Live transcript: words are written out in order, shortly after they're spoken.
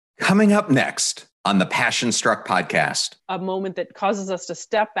Coming up next on the Passion Struck podcast. A moment that causes us to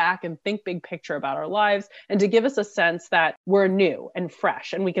step back and think big picture about our lives and to give us a sense that we're new and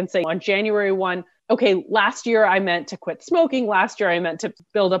fresh. And we can say on January 1, okay, last year I meant to quit smoking. Last year I meant to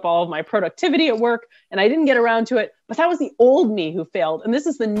build up all of my productivity at work and I didn't get around to it. But that was the old me who failed. And this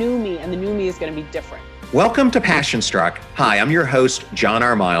is the new me, and the new me is going to be different. Welcome to Passion Struck. Hi, I'm your host, John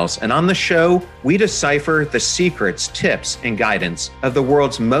R. Miles, and on the show, we decipher the secrets, tips, and guidance of the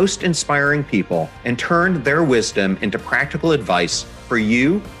world's most inspiring people and turn their wisdom into practical advice for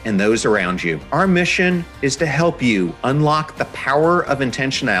you and those around you. Our mission is to help you unlock the power of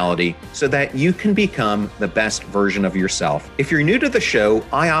intentionality so that you can become the best version of yourself. If you're new to the show,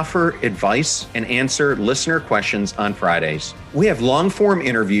 I offer advice and answer listener questions on Fridays. We have long-form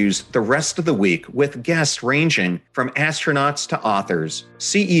interviews the rest of the week with guests ranging from astronauts to authors,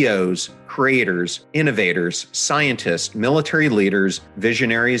 CEOs, creators, innovators, scientists, military leaders,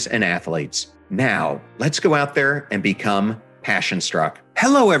 visionaries, and athletes. Now, let's go out there and become Passion Struck.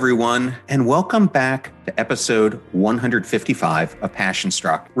 Hello, everyone, and welcome back to episode 155 of Passion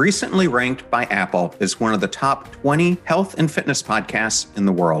Struck, recently ranked by Apple as one of the top 20 health and fitness podcasts in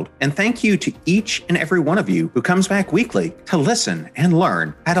the world. And thank you to each and every one of you who comes back weekly to listen and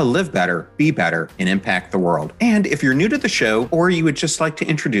learn how to live better, be better, and impact the world. And if you're new to the show, or you would just like to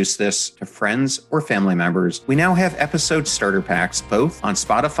introduce this to friends or family members, we now have episode starter packs both on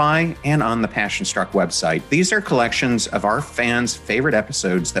Spotify and on the Passion Struck website. These are collections of our fans' favorite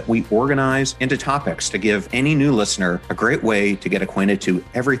episodes that we organize into topics to give any new listener a great way to get acquainted to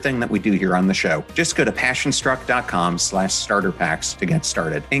everything that we do here on the show. Just go to passionstruck.com/starter packs to get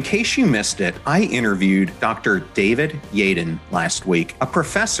started. In case you missed it, I interviewed Dr. David Yaden last week, a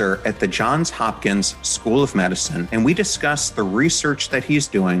professor at the Johns Hopkins School of Medicine, and we discussed the research that he's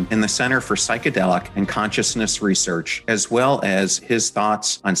doing in the Center for Psychedelic and Consciousness Research, as well as his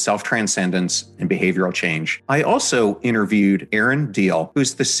thoughts on self-transcendence and behavioral change. I also interviewed Erin Deal,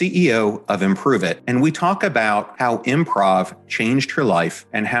 who's the CEO of Improve It, and we talk about how improv changed her life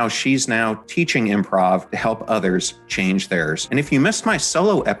and how she's now teaching improv to help others change theirs. And if you missed my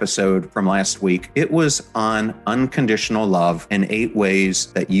solo episode from last week, it was on unconditional love and 8 ways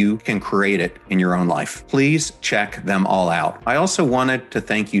that you can create it in your own life. Please check them all out. I also wanted to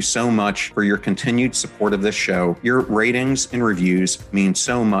thank you so much for your continued support of this show. Your ratings and reviews mean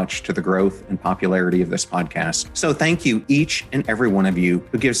so much to the growth and popularity of this podcast. So thank you, each and every one of you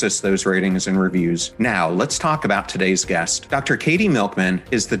who gives us those ratings and reviews. Now, let's talk about today's guest. Dr. Katy Milkman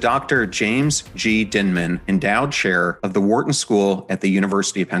is the Dr. James G. Dinman Endowed Chair of the Wharton School at the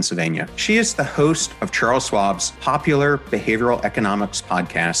University of Pennsylvania. She is the host of Charles Schwab's popular behavioral economics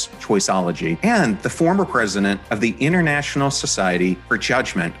podcast, Choiceology, and the former president of the International Society for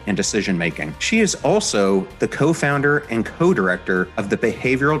Judgment and Decision Making. She is also the co-founder and co-director of the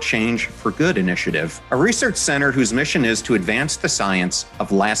Behavioral Change for Good initiative, a research center whose mission is to advance the science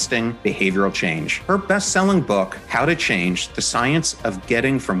of lasting behavioral change. Her best-selling book, How to Change: The Science of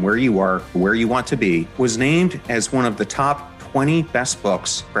Getting from Where You Are to Where You Want to Be, was named as one of the top 20 best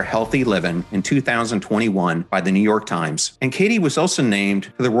books for healthy living in 2021 by the New York Times. And Katy was also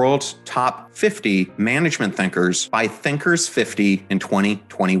named to the world's top 50 management thinkers by Thinkers 50 in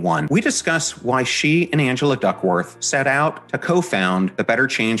 2021. We discuss why she and Angela Duckworth set out to co-found the Better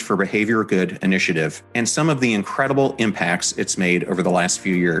Change for Behavior Good initiative and some of the incredible impacts it's made over the last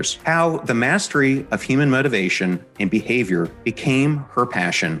few years. How the mastery of human motivation and behavior became her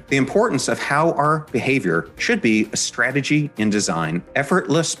passion. The importance of how our behavior should be a strategy in design,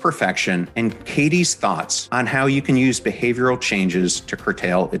 effortless perfection, and Katy's thoughts on how you can use behavioral changes to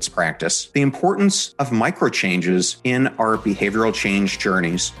curtail its practice. The importance of micro changes in our behavioral change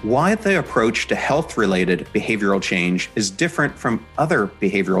journeys, why the approach to health-related behavioral change is different from other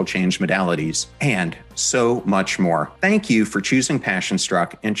behavioral change modalities, and so much more. Thank you for choosing Passion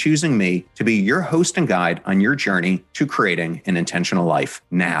Struck and choosing me to be your host and guide on your journey to creating an intentional life.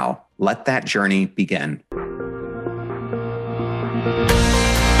 Now, let that journey begin.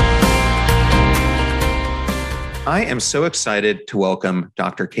 I am so excited to welcome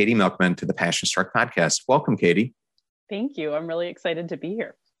Dr. Katy Milkman to the Passion Struck podcast. Welcome, Katy. Thank you. I'm really excited to be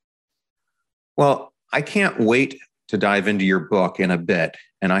here. Well, I can't wait to dive into your book in a bit.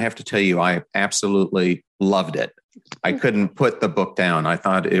 And I have to tell you, I absolutely loved it. I couldn't put the book down. I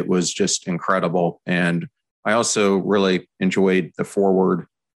thought it was just incredible. And I also really enjoyed the foreword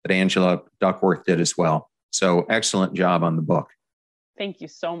that Angela Duckworth did as well. So excellent job on the book. Thank you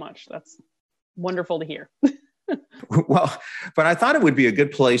so much. That's wonderful to hear. Well, but I thought it would be a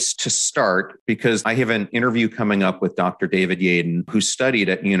good place to start because I have an interview coming up with Dr. David Yaden, who studied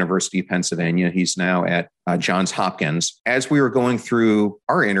at University of Pennsylvania. He's now at Johns Hopkins. As we were going through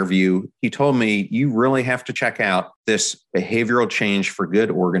our interview, he told me, you really have to check out this behavioral change for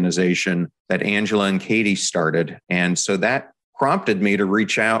good organization that Angela and Katy started. And so that prompted me to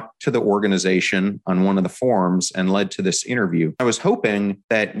reach out to the organization on one of the forums and led to this interview. I was hoping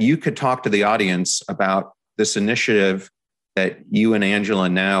that you could talk to the audience about this initiative that you and Angela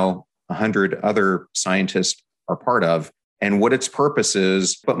and now 100 other scientists are part of and what its purpose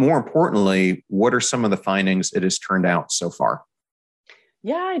is, but more importantly, what are some of the findings it has turned out so far?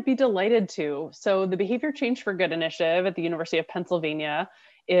 Yeah, I'd be delighted to. So the Behavior Change for Good initiative at the University of Pennsylvania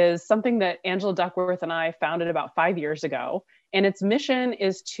is something that Angela Duckworth and I founded about 5 years ago. And its mission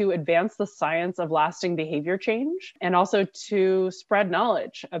is to advance the science of lasting behavior change and also to spread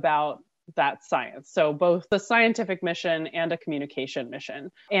knowledge about that science. So both the scientific mission and a communication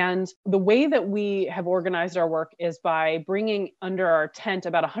mission. And the way that we have organized our work is by bringing under our tent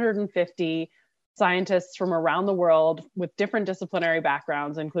about 150 scientists from around the world with different disciplinary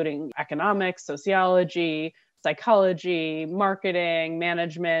backgrounds, including economics, sociology, psychology, marketing,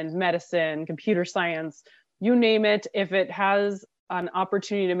 management, medicine, computer science, you name it. If it has an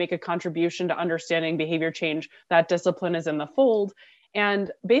opportunity to make a contribution to understanding behavior change, that discipline is in the fold.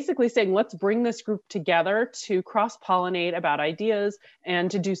 And basically saying, let's bring this group together to cross-pollinate about ideas and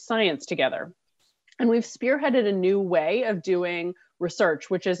to do science together. And we've spearheaded a new way of doing research,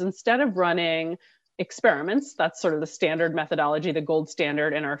 which is instead of running experiments, that's sort of the standard methodology, the gold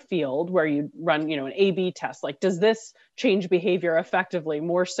standard in our field, where you run, an A/B test. Like, does this change behavior effectively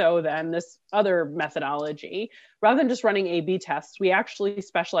more so than this other methodology? Rather than just running A/B tests, we actually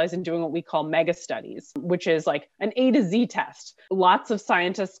specialize in doing what we call mega studies, which is like an A to Z test. Lots of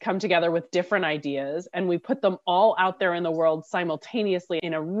scientists come together with different ideas, and we put them all out there in the world simultaneously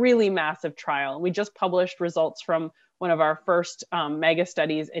in a really massive trial. And we just published results from one of our first mega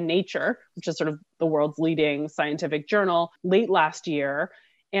studies in Nature, which is sort of the world's leading scientific journal, late last year.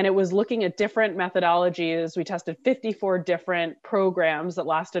 And it was looking at different methodologies. We tested 54 different programs that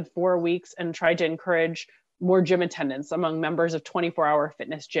lasted 4 weeks and tried to encourage more gym attendance among members of 24-hour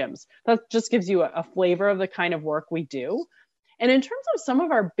fitness gyms. That just gives you a flavor of the kind of work we do. And in terms of some of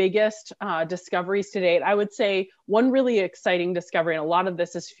our biggest discoveries to date, I would say one really exciting discovery, and a lot of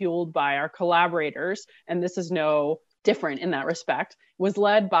this is fueled by our collaborators, and this is no different in that respect, was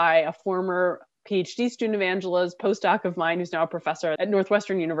led by a former PhD student of Angela's, postdoc of mine, who's now a professor at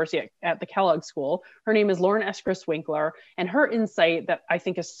Northwestern University at the Kellogg School. Her name is Lauren Eskris-Winkler, and her insight that I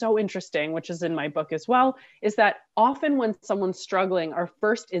think is so interesting, which is in my book as well, is that often when someone's struggling, our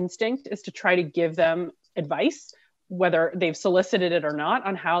first instinct is to try to give them advice, whether they've solicited it or not,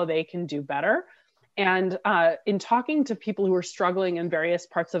 on how they can do better. And in talking to people who are struggling in various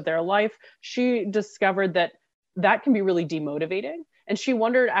parts of their life, she discovered that can be really demotivating. And she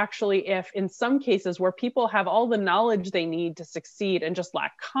wondered actually if in some cases where people have all the knowledge they need to succeed and just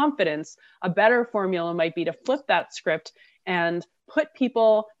lack confidence, a better formula might be to flip that script and put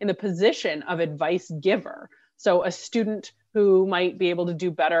people in the position of advice giver. So a student who might be able to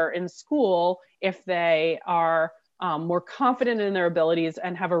do better in school if they are more confident in their abilities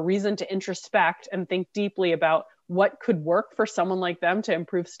and have a reason to introspect and think deeply about what could work for someone like them to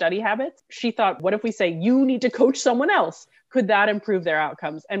improve study habits. She thought, what if we say, you need to coach someone else? Could that improve their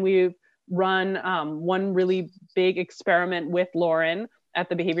outcomes? And we've run one really big experiment with Lauren at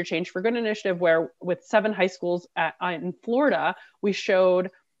the Behavior Change for Good initiative, where with 7 high schools in Florida, we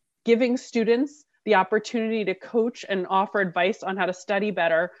showed giving students the opportunity to coach and offer advice on how to study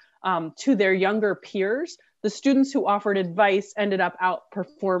better to their younger peers. The students who offered advice ended up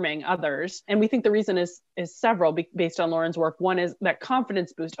outperforming others. And we think the reason is several based on Lauren's work. One is that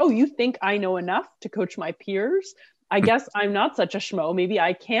confidence boost. Oh, you think I know enough to coach my peers? I guess I'm not such a schmo. Maybe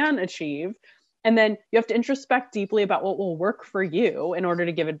I can achieve. And then you have to introspect deeply about what will work for you in order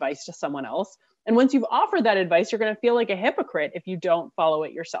to give advice to someone else. And once you've offered that advice, you're going to feel like a hypocrite if you don't follow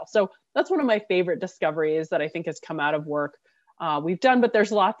it yourself. So that's one of my favorite discoveries that I think has come out of work we've done, but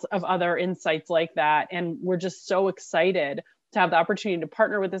there's lots of other insights like that. And we're just so excited to have the opportunity to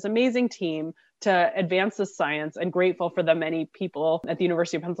partner with this amazing team to advance the science, and grateful for the many people at the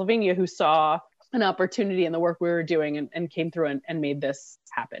University of Pennsylvania who saw an opportunity in the work we were doing and came through and made this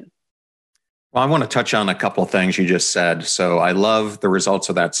happen. Well, I want to touch on a couple of things you just said. So I love the results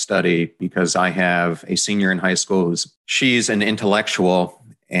of that study because I have a senior in high school she's an intellectual,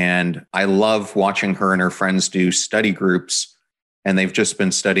 and I love watching her and her friends do study groups. And they've just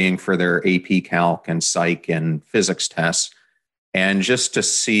been studying for their AP Calc and Psych and physics tests. And just to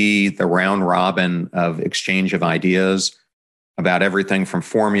see the round robin of exchange of ideas about everything from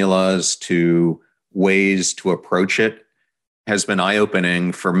formulas to ways to approach it has been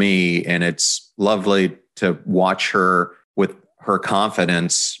eye-opening for me. And it's lovely to watch her with her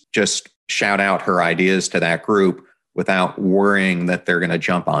confidence just shout out her ideas to that group without worrying that they're going to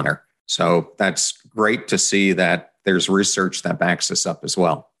jump on her. So that's great to see that there's research that backs this up as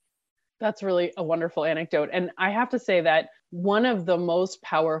well. That's really a wonderful anecdote. And I have to say that one of the most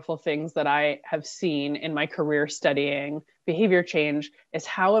powerful things that I have seen in my career studying behavior change is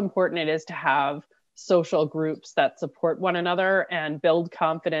how important it is to have social groups that support one another and build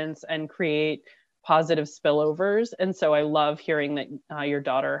confidence and create positive spillovers. And so I love hearing that your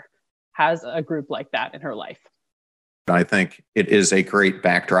daughter has a group like that in her life. I think it is a great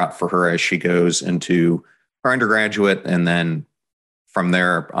backdrop for her as she goes into her undergraduate. And then from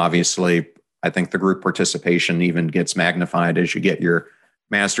there, obviously, I think the group participation even gets magnified as you get your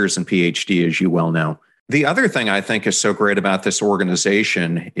master's and PhD, as you well know. The other thing I think is so great about this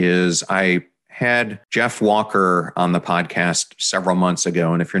organization is I had Jeff Walker on the podcast several months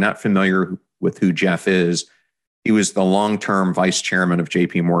ago. And if you're not familiar with who Jeff is, he was the long-term vice chairman of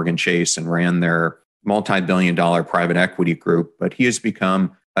JP Morgan Chase and ran their multi-billion-dollar private equity group. But he has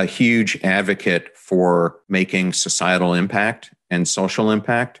become a huge advocate for making societal impact and social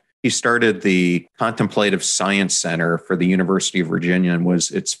impact. He started the Contemplative Science Center for the University of Virginia and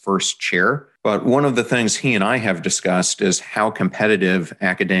was its first chair. But one of the things he and I have discussed is how competitive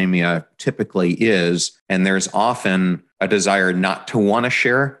academia typically is. And there's often a desire not to want to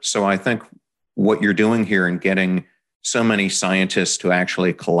share. So I think what you're doing here and getting so many scientists to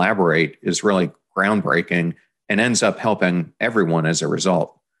actually collaborate is really groundbreaking and ends up helping everyone as a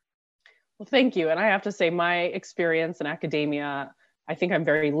result. Well, thank you. And I have to say, my experience in academia, I think I'm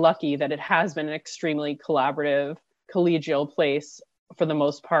very lucky that it has been an extremely collaborative, collegial place for the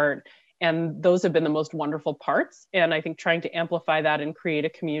most part. And those have been the most wonderful parts. And I think trying to amplify that and create a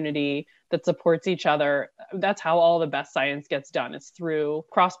community that supports each other, that's how all the best science gets done. It's through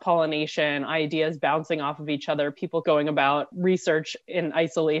cross-pollination, ideas bouncing off of each other, people going about research in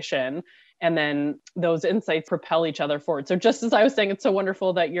isolation, and then those insights propel each other forward. So just as I was saying, it's so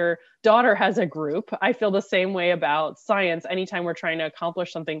wonderful that your daughter has a group. I feel the same way about science. Anytime we're trying to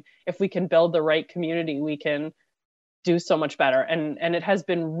accomplish something, if we can build the right community, we can do so much better. And it has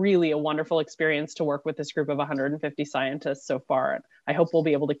been really a wonderful experience to work with this group of 150 scientists so far. And I hope we'll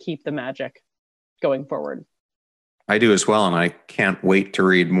be able to keep the magic going forward. I do as well. And I can't wait to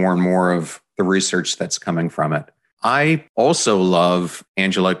read more and more of the research that's coming from it. I also love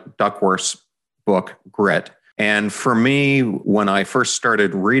Angela Duckworth's book, Grit. And for me, when I first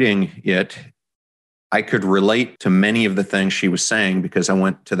started reading it, I could relate to many of the things she was saying because I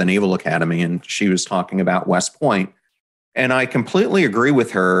went to the Naval Academy and she was talking about West Point. And I completely agree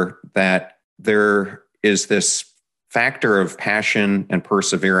with her that there is this factor of passion and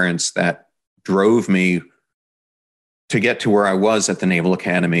perseverance that drove me to get to where I was at the Naval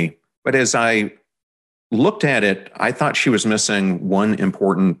Academy. But as I looked at it, I thought she was missing one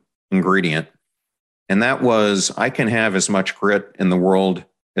important ingredient. And that was, I can have as much grit in the world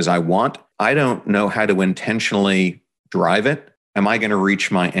as I want. I don't know how to intentionally drive it. Am I going to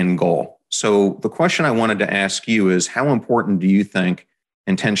reach my end goal? So the question I wanted to ask you is, how important do you think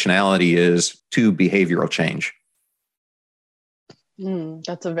intentionality is to behavioral change?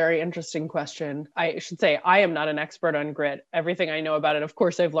 That's a very interesting question. I should say I am not an expert on grit. Everything I know about it, of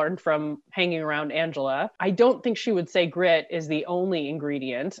course, I've learned from hanging around Angela. I don't think she would say grit is the only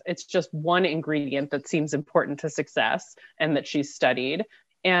ingredient. It's just one ingredient that seems important to success and that she's studied.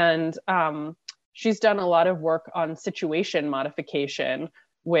 And she's done a lot of work on situation modification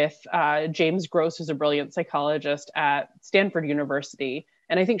with James Gross, who's a brilliant psychologist at Stanford University.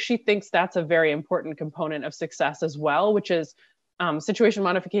 And I think she thinks that's a very important component of success as well, which is situation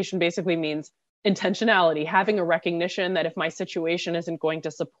modification basically means intentionality, having a recognition that if my situation isn't going to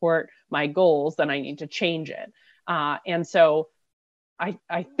support my goals, then I need to change it. And so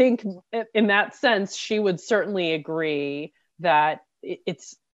I think in that sense, she would certainly agree that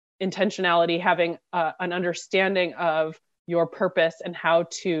it's intentionality, having an understanding of your purpose and how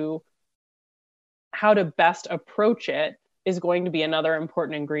to best approach it is going to be another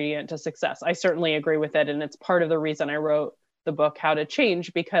important ingredient to success. I certainly agree with it. And it's part of the reason I wrote the book, How to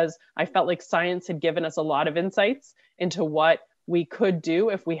Change, because I felt like science had given us a lot of insights into what we could do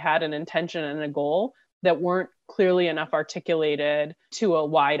if we had an intention and a goal that weren't clearly enough articulated to a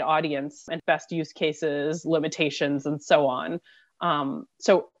wide audience, and best use cases, limitations, and so on.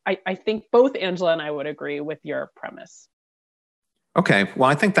 So I think both Angela and I would agree with your premise. Okay. Well,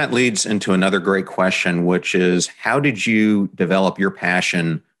 I think that leads into another great question, which is how did you develop your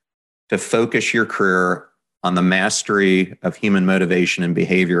passion to focus your career on the mastery of human motivation and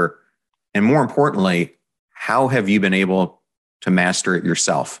behavior? And more importantly, how have you been able to master it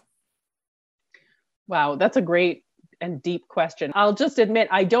yourself? Wow, that's a great and deep question. I'll just admit,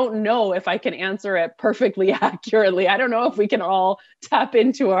 I don't know if I can answer it perfectly accurately. I don't know if we can all tap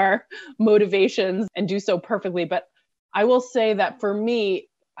into our motivations and do so perfectly. But I will say that for me,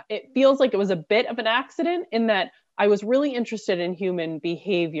 it feels like it was a bit of an accident in that I was really interested in human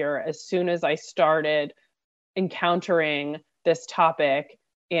behavior as soon as I started encountering this topic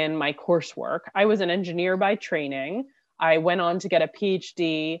in my coursework. I was an engineer by training. I went on to get a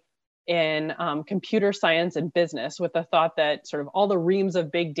PhD in computer science and business with the thought that sort of all the reams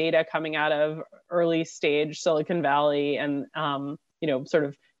of big data coming out of early stage Silicon Valley and sort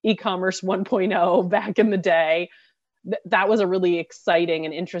of e-commerce 1.0 back in the day, that was a really exciting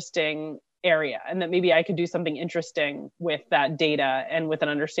and interesting area, and that maybe I could do something interesting with that data and with an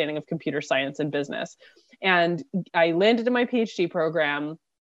understanding of computer science and business. And I landed in my PhD program,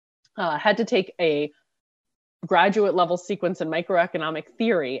 had to take a graduate level sequence in microeconomic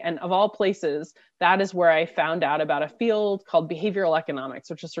theory. And of all places, that is where I found out about a field called behavioral economics,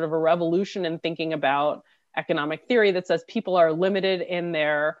 which is sort of a revolution in thinking about economic theory that says people are limited in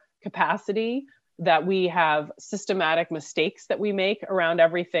their capacity, that we have systematic mistakes that we make around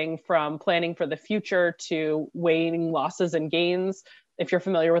everything from planning for the future to weighing losses and gains. If you're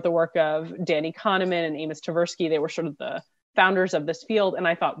familiar with the work of Danny Kahneman and Amos Tversky, they were sort of the founders of this field. And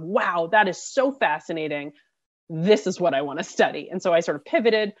I thought, wow, that is so fascinating. This is what I want to study. And so I sort of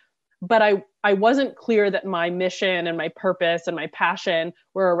pivoted, but I wasn't clear that my mission and my purpose and my passion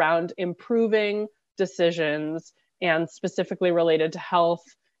were around improving decisions and specifically related to health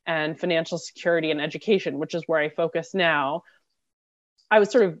and financial security and education, which is where I focus now. I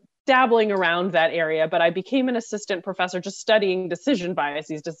was sort of dabbling around that area, but I became an assistant professor just studying decision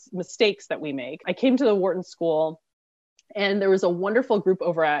biases, just mistakes that we make. I came to the Wharton School, and there was a wonderful group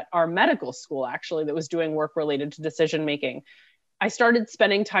over at our medical school, actually, that was doing work related to decision making. I started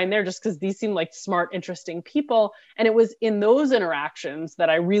spending time there just because these seemed like smart, interesting people. And it was in those interactions that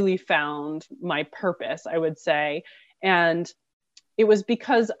I really found my purpose, I would say. And it was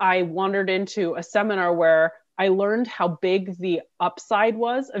because I wandered into a seminar where I learned how big the upside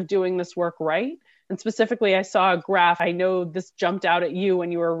was of doing this work right. And specifically, I saw a graph. I know this jumped out at you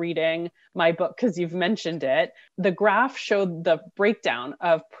when you were reading my book because you've mentioned it. The graph showed the breakdown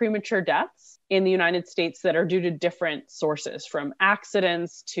of premature deaths in the United States that are due to different sources, from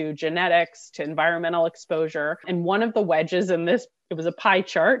accidents to genetics to environmental exposure. And one of the wedges in this, it was a pie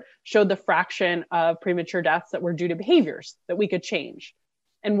chart, showed the fraction of premature deaths that were due to behaviors that we could change.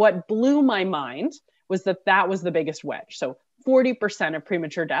 And what blew my mind was that that was the biggest wedge. So 40% of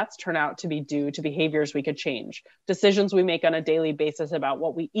premature deaths turn out to be due to behaviors we could change. Decisions we make on a daily basis about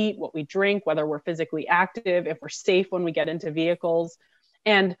what we eat, what we drink, whether we're physically active, if we're safe when we get into vehicles.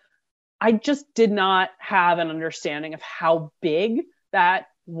 And I just did not have an understanding of how big that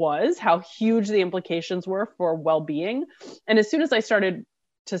was, how huge the implications were for well-being. And as soon as I started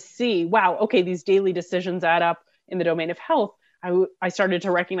to see, wow, okay, these daily decisions add up in the domain of health, I started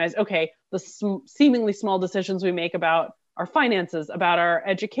to recognize, okay, the seemingly small decisions we make about our finances, about our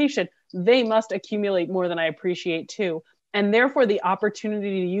education, they must accumulate more than I appreciate too. And therefore, the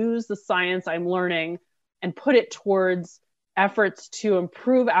opportunity to use the science I'm learning and put it towards efforts to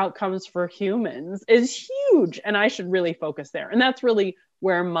improve outcomes for humans is huge. And I should really focus there. And that's really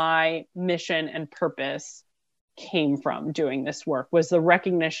where my mission and purpose came from doing this work, was the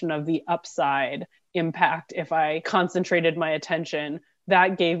recognition of the upside impact if I concentrated my attention.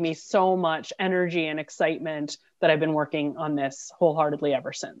 That gave me so much energy and excitement that I've been working on this wholeheartedly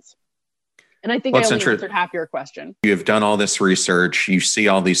ever since. And I think I only answered half your question. You have done all this research, you see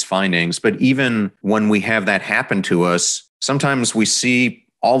all these findings, but even when we have that happen to us, sometimes we see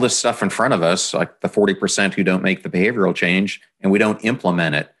all this stuff in front of us, like the 40% who don't make the behavioral change, and we don't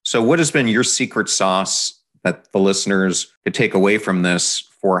implement it. So what has been your secret sauce that the listeners could take away from this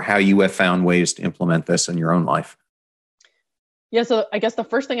for how you have found ways to implement this in your own life? Yeah, so I guess the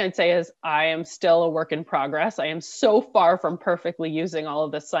first thing I'd say is I am still a work in progress. I am so far from perfectly using all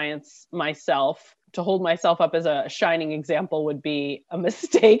of this science myself. To hold myself up as a shining example would be a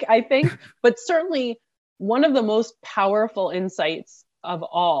mistake, I think. But certainly one of the most powerful insights of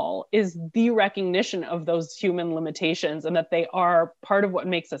all is the recognition of those human limitations, and that they are part of what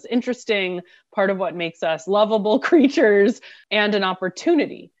makes us interesting, part of what makes us lovable creatures, and an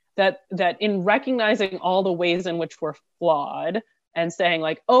opportunity. That in recognizing all the ways in which we're flawed, and saying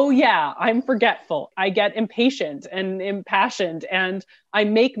like, oh yeah, I'm forgetful. I get impatient and impassioned and I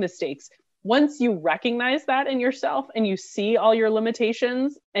make mistakes. Once you recognize that in yourself and you see all your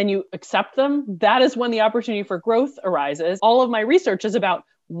limitations and you accept them, that is when the opportunity for growth arises. All of my research is about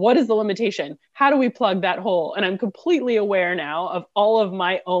what is the limitation? How do we plug that hole? And I'm completely aware now of all of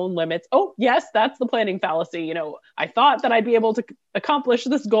my own limits. Oh, yes, that's the planning fallacy. You know, I thought that I'd be able to accomplish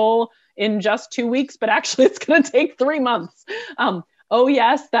this goal in just 2 weeks, but actually it's going to take 3 months. Oh,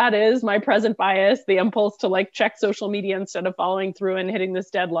 yes, that is my present bias, the impulse to like check social media instead of following through and hitting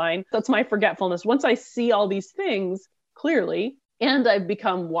this deadline. That's my forgetfulness. Once I see all these things clearly, and I've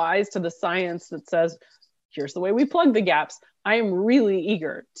become wise to the science that says, here's the way we plug the gaps, I am really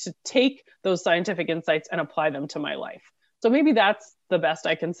eager to take those scientific insights and apply them to my life. So maybe that's the best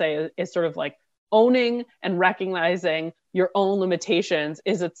I can say is sort of like owning and recognizing your own limitations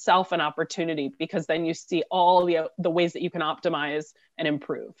is itself an opportunity, because then you see all the ways that you can optimize and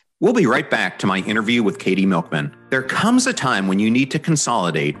improve. We'll be right back to my interview with Katy Milkman. There comes a time when you need to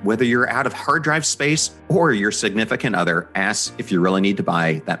consolidate, whether you're out of hard drive space or your significant other asks if you really need to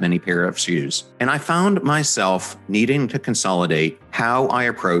buy that many pair of shoes. And I found myself needing to consolidate how I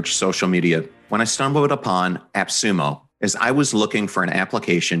approach social media when I stumbled upon AppSumo, as I was looking for an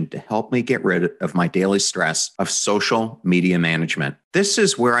application to help me get rid of my daily stress of social media management. This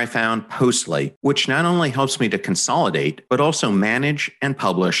is where I found Postly, which not only helps me to consolidate, but also manage and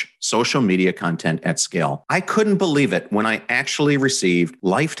publish social media content at scale. I couldn't believe it when I actually received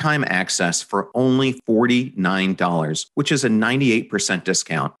lifetime access for only $49, which is a 98%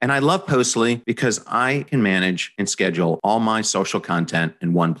 discount. And I love Postly because I can manage and schedule all my social content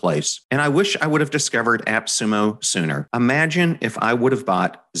in one place. And I wish I would have discovered AppSumo sooner. Imagine if I would have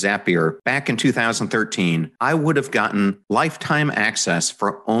bought Zapier back in 2013, I would have gotten lifetime access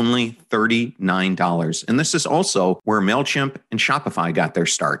for only $39. And this is also where MailChimp and Shopify got their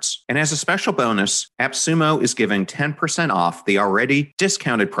starts. And as a special bonus, AppSumo is giving 10% off the already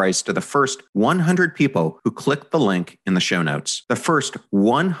discounted price to the first 100 people who click the link in the show notes. The first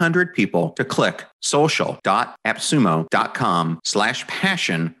 100 people to click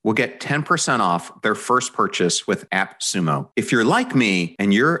social.appsumo.com/passion will get 10% off their first purchase with AppSumo. If you're like me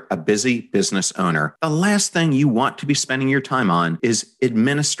and you're a busy business owner, the last thing you want to be spending your time on is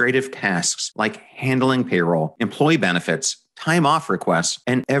administrative tasks like handling payroll, employee benefits, time off requests,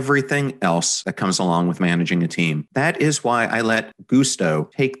 and everything else that comes along with managing a team. That is why I let Gusto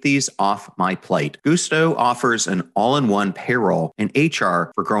take these off my plate. Gusto offers an all-in-one payroll and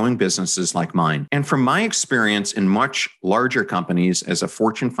HR for growing businesses like mine. And from my experience in much larger companies as a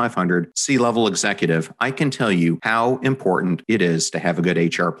Fortune 500 C-level executive, I can tell you how important it is to have a good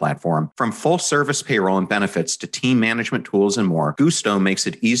HR platform. From full-service payroll and benefits to team management tools and more, Gusto makes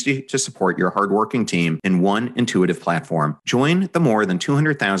it easy to support your hardworking team in one intuitive platform. Join the more than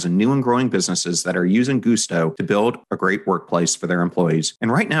 200,000 new and growing businesses that are using Gusto to build a great workplace for their employees. And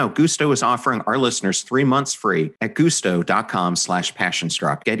right now, Gusto is offering our listeners 3 months free at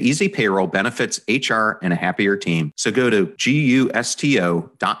gusto.com/passionstruck. Get easy payroll, benefits, HR, and a happier team. So go to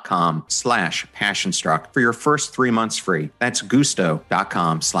gusto.com/passionstruck for your first 3 months free. That's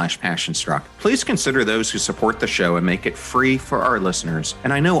gusto.com/passionstruck. Please consider those who support the show and make it free for our listeners.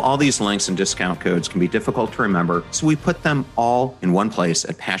 And I know all these links and discount codes can be difficult to remember, so we put them all in one place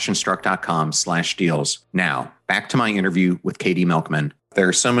at passionstruck.com/deals. Now, back to my interview with Katy Milkman. There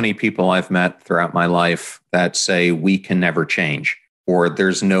are so many people I've met throughout my life that say we can never change, or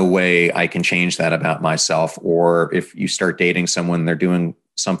there's no way I can change that about myself. Or if you start dating someone, they're doing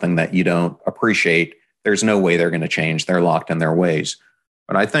something that you don't appreciate, there's no way they're going to change. They're locked in their ways.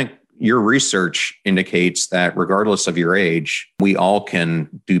 But I think your research indicates that regardless of your age, we all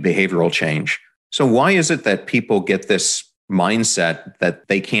can do behavioral change. So why is it that people get this mindset that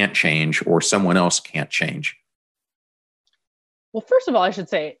they can't change or someone else can't change? Well, first of all, I should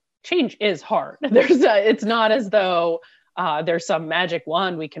say change is hard. It's not as though there's some magic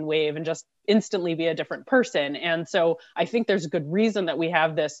wand we can wave and just instantly be a different person. And so I think there's a good reason that we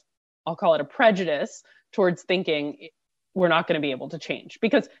have this, I'll call it a prejudice towards thinking we're not going to be able to change,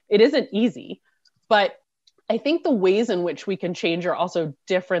 because it isn't easy. But I think the ways in which we can change are also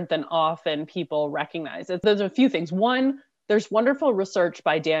different than often people recognize. There's a few things. One, there's wonderful research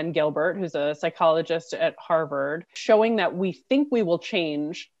by Dan Gilbert, who's a psychologist at Harvard, showing that we think we will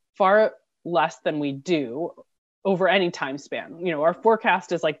change far less than we do over any time span. You know, our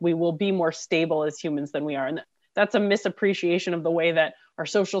forecast is like we will be more stable as humans than we are. And that's a misappreciation of the way that our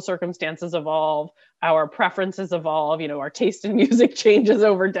social circumstances evolve, our preferences evolve, you know, our taste in music changes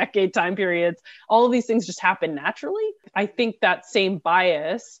over decade time periods. All of these things just happen naturally. I think that same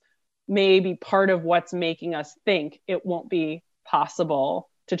bias may be part of what's making us think it won't be possible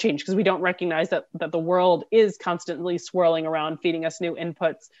to change, because we don't recognize that the world is constantly swirling around, feeding us new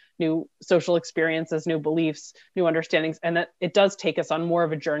inputs, new social experiences, new beliefs, new understandings, and that it does take us on more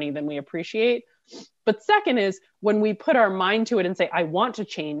of a journey than we appreciate. But second is when we put our mind to it and say, I want to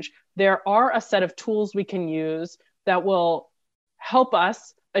change, there are a set of tools we can use that will help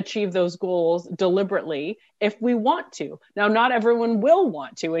us achieve those goals deliberately if we want to. Now, not everyone will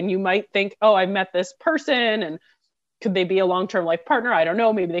want to, and you might think, oh, I met this person and could they be a long-term life partner? I don't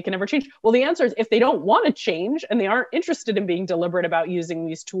know. Maybe they can never change. Well, the answer is if they don't want to change and they aren't interested in being deliberate about using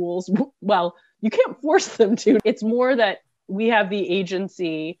these tools, well, you can't force them to. It's more that we have the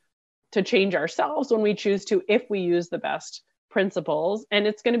agency to change ourselves when we choose to, if we use the best principles. And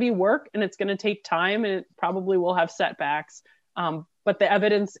it's going to be work and it's going to take time and it probably will have setbacks. But the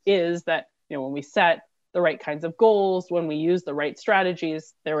evidence is that, when we set the right kinds of goals, when we use the right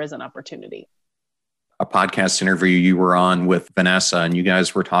strategies, there is an opportunity. A podcast interview you were on with Vanessa, and you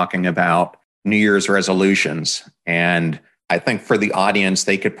guys were talking about New Year's resolutions. And I think for the audience,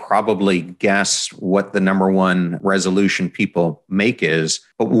 they could probably guess what the number one resolution people make is.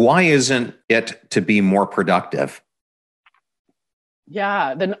 But why isn't it to be more productive?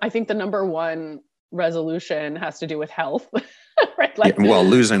 Yeah, then I think the number one resolution has to do with health, right?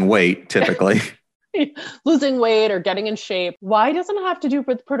 Losing weight, typically. Losing weight or getting in shape. Why doesn't it have to do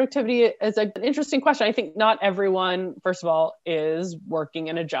with productivity is an interesting question. I think not everyone, first of all, is working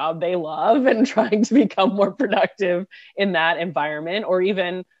in a job they love and trying to become more productive in that environment, or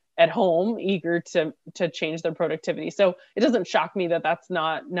even at home, eager to change their productivity. So it doesn't shock me that that's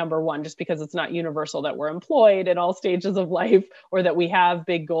not number one, just because it's not universal that we're employed at all stages of life, or that we have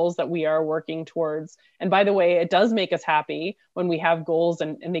big goals that we are working towards. And by the way, it does make us happy when we have goals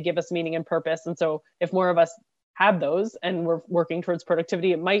and they give us meaning and purpose. And so if more of us have those and we're working towards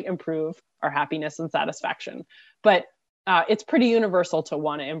productivity, it might improve our happiness and satisfaction. But it's pretty universal to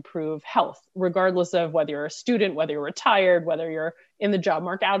want to improve health, regardless of whether you're a student, whether you're retired, whether you're in the job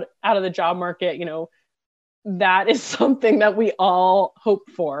market, out of the job market. That is something that we all hope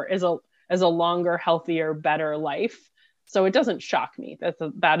for, is a longer, healthier, better life. So it doesn't shock me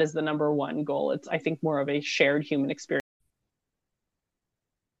that is the number one goal. It's, I think, more of a shared human experience.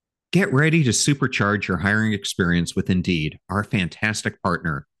 Get ready to supercharge your hiring experience with Indeed, our fantastic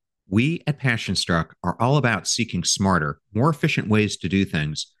partner. We at PassionStruck are all about seeking smarter, more efficient ways to do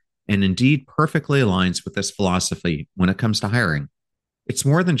things, and Indeed perfectly aligns with this philosophy when it comes to hiring. It's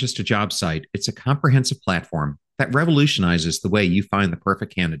more than just a job site, it's a comprehensive platform that revolutionizes the way you find the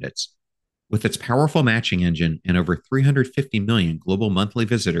perfect candidates. With its powerful matching engine and over 350 million global monthly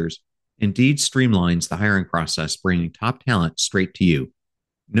visitors, Indeed streamlines the hiring process, bringing top talent straight to you.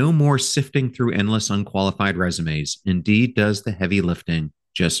 No more sifting through endless unqualified resumes. Indeed does the heavy lifting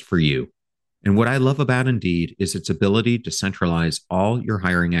just for you. And what I love about Indeed is its ability to centralize all your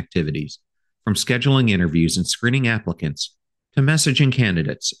hiring activities, from scheduling interviews and screening applicants to messaging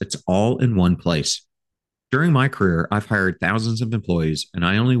candidates. It's all in one place. During my career, I've hired thousands of employees, and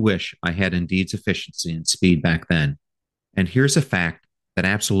I only wish I had Indeed's efficiency and speed back then. And here's a fact that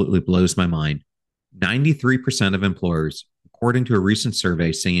absolutely blows my mind. 93% of employers, according to a recent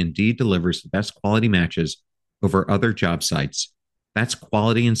survey, say Indeed delivers the best quality matches over other job sites. That's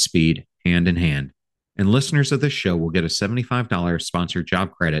quality and speed hand in hand. And listeners of this show will get a $75 sponsored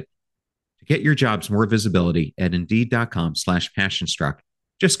job credit to get your jobs more visibility at Indeed.com/PassionStruck.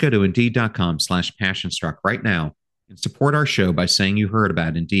 Just go to Indeed.com/PassionStruck right now and support our show by saying you heard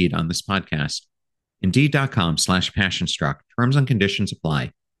about Indeed on this podcast. Indeed.com/PassionStruck. Terms and conditions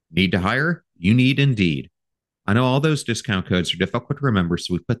apply. Need to hire? You need Indeed. I know all those discount codes are difficult to remember,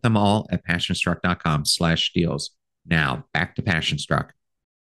 so we put them all at PassionStruck.com/deals. Now, back to PassionStruck.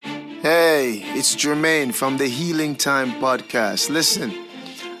 Hey, it's Jermaine from the Healing Time podcast. Listen,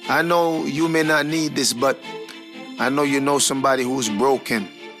 I know you may not need this, but I know you know somebody who's broken,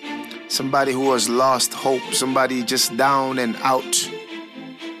 somebody who has lost hope, somebody just down and out.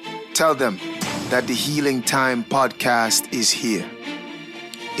 Tell them that the Healing Time podcast is here.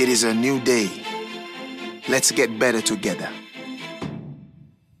 It is a new day. Let's get better together.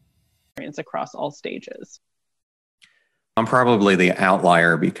 Across all stages. I'm probably the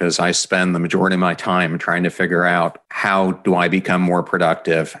outlier because I spend the majority of my time trying to figure out, how do I become more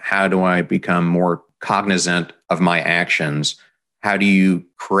productive? How do I become more cognizant of my actions? How do you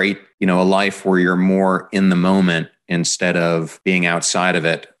create, a life where you're more in the moment instead of being outside of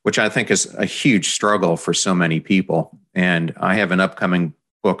it, which I think is a huge struggle for so many people. And I have an upcoming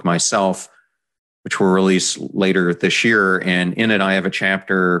book myself, which will release later this year. And in it, I have a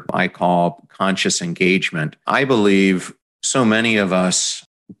chapter I call Conscious Engagement. I believe so many of us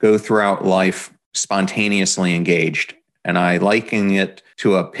go throughout life spontaneously engaged. And I liken it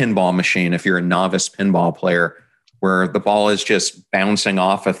to a pinball machine if you're a novice pinball player, where the ball is just bouncing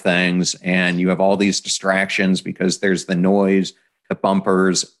off of things and you have all these distractions because there's the noise, the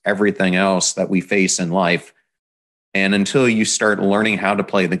bumpers, everything else that we face in life. And until you start learning how to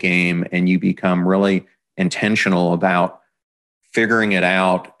play the game and you become really intentional about figuring it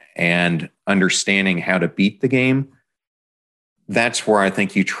out and understanding how to beat the game, that's where I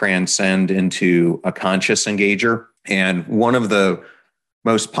think you transcend into a conscious engager. And one of the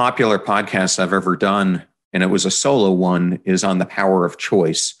most popular podcasts I've ever done, and it was a solo one, is on the power of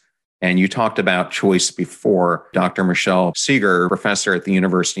choice. And you talked about choice before. Dr. Michelle Seeger, professor at the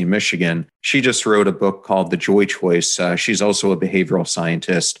University of Michigan, she just wrote a book called The Joy Choice. She's also a behavioral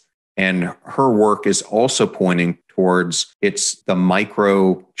scientist. And her work is also pointing towards it's the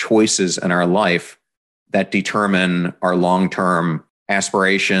micro choices in our life that determine our long-term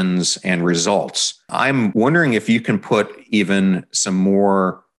aspirations and results. I'm wondering if you can put even some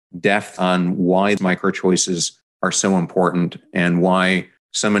more depth on why micro choices are so important and why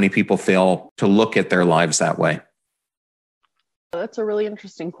so many people fail to look at their lives that way. That's a really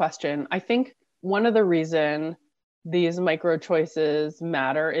interesting question. I think one of the reasons these micro choices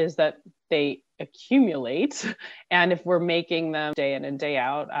matter is that they accumulate. And if we're making them day in and day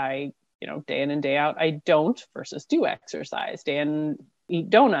out, day in and day out, I don't versus do exercise, day in, eat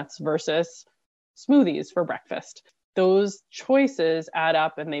donuts versus smoothies for breakfast. Those choices add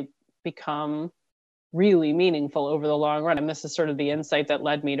up and they become really meaningful over the long run. And this is sort of the insight that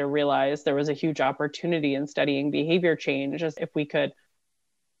led me to realize there was a huge opportunity in studying behavior change. As if we could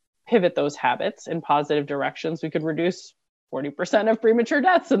pivot those habits in positive directions, we could reduce 40% of premature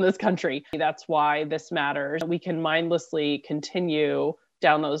deaths in this country. That's why this matters. We can mindlessly continue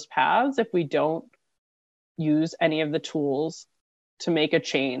down those paths if we don't use any of the tools to make a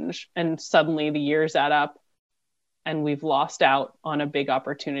change. And suddenly the years add up and we've lost out on a big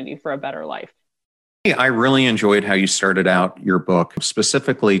opportunity for a better life. I really enjoyed how you started out your book,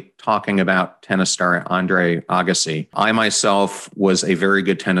 specifically talking about tennis star Andre Agassi. I myself was a very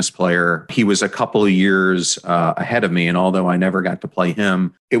good tennis player. He was a couple of years ahead of me, and although I never got to play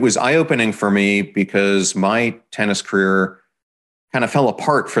him, it was eye-opening for me because my tennis career kind of fell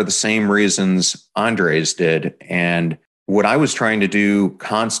apart for the same reasons Andre's did. And what I was trying to do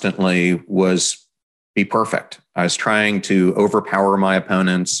constantly was be perfect. I was trying to overpower my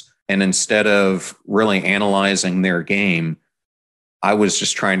opponents. And instead of really analyzing their game, I was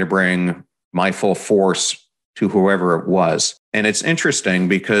just trying to bring my full force to whoever it was. And it's interesting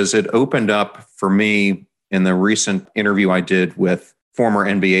because it opened up for me in the recent interview I did with former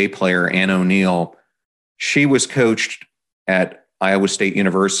NBA player Ann O'Neill. She was coached at Iowa State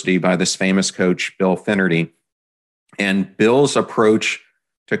University by this famous coach, Bill Finnerty. And Bill's approach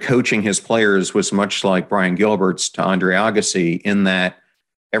to coaching his players was much like Brian Gilbert's to Andre Agassi, in that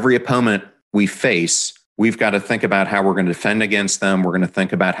every opponent we face, we've got to think about how we're going to defend against them. We're going to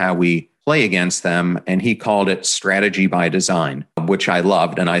think about how we play against them. And he called it strategy by design, which I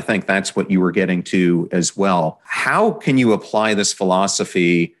loved. And I think that's what you were getting to as well. How can you apply this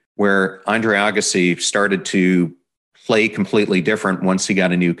philosophy where Andre Agassi started to play completely different once he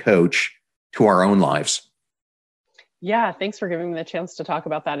got a new coach to our own lives? Yeah, thanks for giving me the chance to talk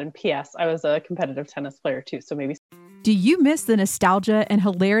about that. And P.S., I was a competitive tennis player too, so maybe. Do you miss the nostalgia and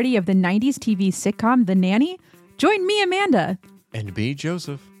hilarity of the 90s TV sitcom The Nanny? Join me, Amanda. And me,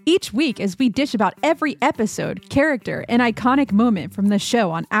 Joseph. Each week as we dish about every episode, character, and iconic moment from the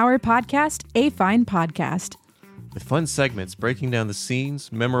show on our podcast, A Fine Podcast. With fun segments breaking down the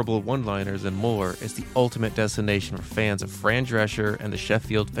scenes, memorable one-liners, and more, is the ultimate destination for fans of Fran Drescher and the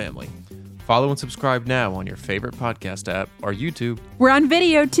Sheffield family. Follow and subscribe now on your favorite podcast app or YouTube. We're on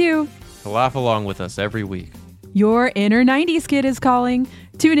video, too. To laugh along with us every week. Your inner 90s kid is calling.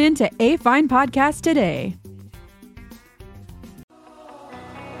 Tune in to A Fine Podcast today.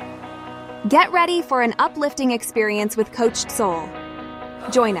 Get ready for an uplifting experience with Coached Soul.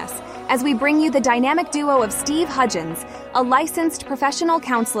 Join us as we bring you the dynamic duo of Steve Hudgens, a licensed professional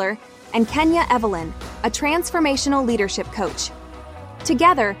counselor, and Kenya Evelyn, a transformational leadership coach.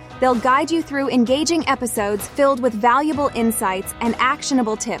 Together, they'll guide you through engaging episodes filled with valuable insights and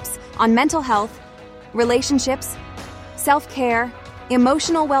actionable tips on mental health, relationships, self-care,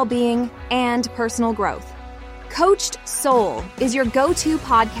 emotional well-being, and personal growth. Coached Soul is your go-to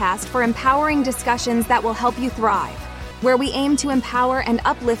podcast for empowering discussions that will help you thrive, where we aim to empower and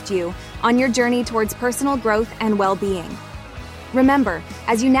uplift you on your journey towards personal growth and well-being. Remember,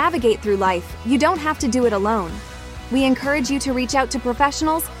 as you navigate through life, you don't have to do it alone. We encourage you to reach out to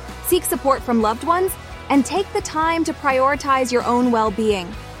professionals, seek support from loved ones, and take the time to prioritize your own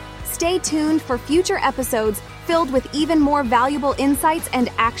well-being. Stay tuned for future episodes filled with even more valuable insights and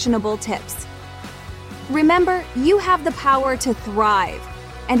actionable tips. Remember, you have the power to thrive.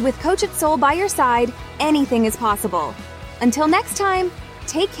 And with Coach It Soul by your side, anything is possible. Until next time,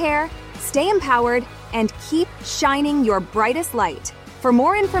 take care, stay empowered, and keep shining your brightest light. For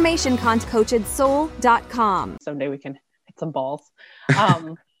more information, contact coachedsoul.com. Someday we can hit some balls.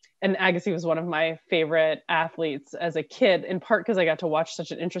 And Agassi was one of my favorite athletes as a kid, in part because I got to watch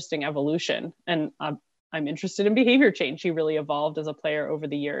such an interesting evolution. And I'm interested in behavior change. He really evolved as a player over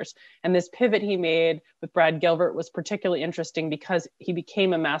the years. And this pivot he made with Brad Gilbert was particularly interesting because he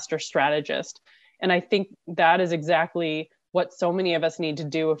became a master strategist. And I think that is exactly what so many of us need to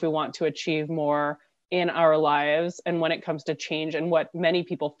do if we want to achieve more in our lives and when it comes to change, and what many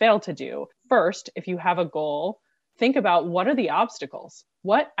people fail to do. First, if you have a goal, think about what are the obstacles?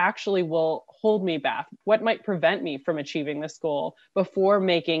 What actually will hold me back? What might prevent me from achieving this goal before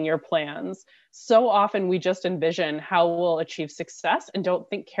making your plans? So often we just envision how we'll achieve success and don't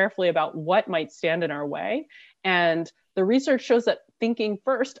think carefully about what might stand in our way. And the research shows that thinking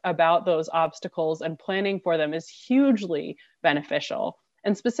first about those obstacles and planning for them is hugely beneficial.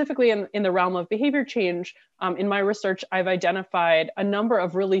 And specifically in the realm of behavior change, in my research, I've identified a number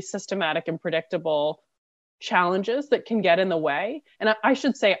of really systematic and predictable challenges that can get in the way. And I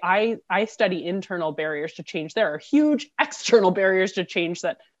should say, I study internal barriers to change. There are huge external barriers to change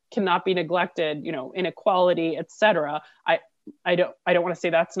that cannot be neglected, inequality, et cetera. I don't want to say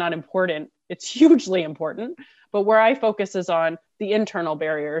that's not important. It's hugely important. But where I focus is on the internal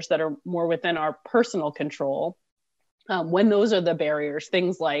barriers that are more within our personal control. When those are the barriers,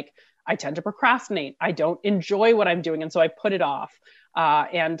 things like I tend to procrastinate. I don't enjoy what I'm doing, and so I put it off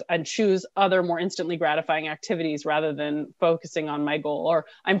and choose other more instantly gratifying activities rather than focusing on my goal. Or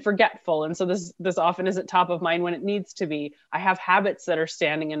I'm forgetful, and so this often isn't top of mind when it needs to be. I have habits that are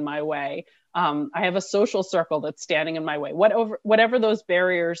standing in my way. I have a social circle that's standing in my way. Whatever those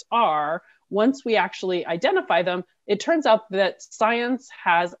barriers are, once we actually identify them, it turns out that science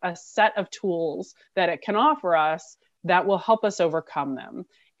has a set of tools that it can offer us that will help us overcome them.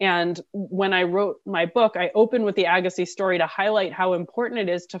 And when I wrote my book, I opened with the Agassi story to highlight how important it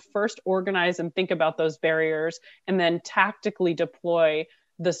is to first organize and think about those barriers, and then tactically deploy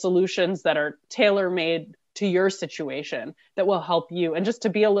the solutions that are tailor-made to your situation that will help you. And just to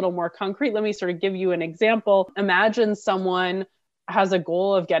be a little more concrete, let me sort of give you an example. Imagine someone has a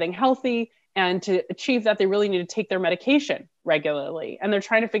goal of getting healthy, and to achieve that, they really need to take their medication regularly. And they're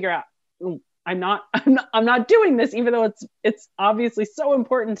trying to figure out, I'm not doing this, even though it's obviously so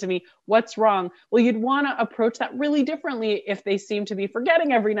important to me. What's wrong? Well, you'd want to approach that really differently if they seem to be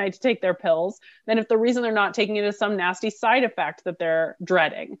forgetting every night to take their pills than if the reason they're not taking it is some nasty side effect that they're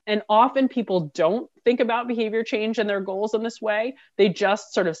dreading. And often people don't think about behavior change and their goals in this way. They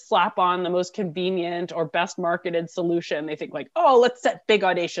just sort of slap on the most convenient or best marketed solution. They think like, oh, let's set big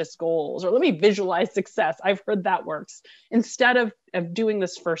audacious goals, or let me visualize success. I've heard that works, instead of doing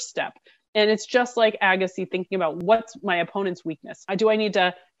this first step. And it's just like Agassi thinking about, what's my opponent's weakness? Do I need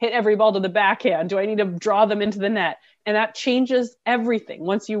to hit every ball to the backhand? Do I need to draw them into the net? And that changes everything.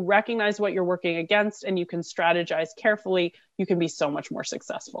 Once you recognize what you're working against and you can strategize carefully, you can be so much more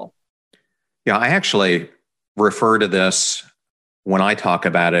successful. Yeah, I actually refer to this when I talk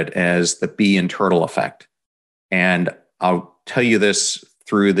about it as the bee and turtle effect. And I'll tell you this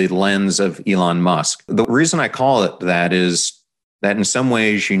through the lens of Elon Musk. The reason I call it that is that in some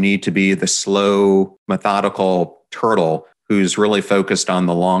ways you need to be the slow, methodical turtle who's really focused on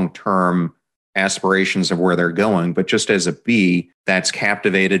the long-term aspirations of where they're going. But just as a bee that's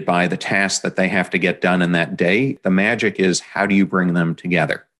captivated by the tasks that they have to get done in that day, the magic is, how do you bring them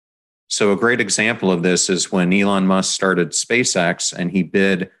together? So a great example of this is when Elon Musk started SpaceX and he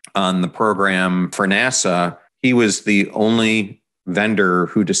bid on the program for NASA. He was the only vendor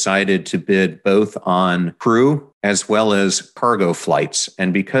who decided to bid both on crew as well as cargo flights.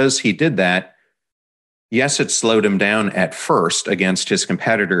 And because he did that, yes, it slowed him down at first against his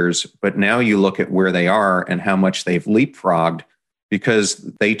competitors, but now you look at where they are and how much they've leapfrogged because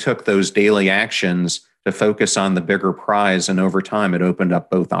they took those daily actions to focus on the bigger prize. And over time, it opened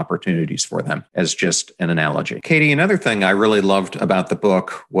up both opportunities for them, as just an analogy. Katy, another thing I really loved about the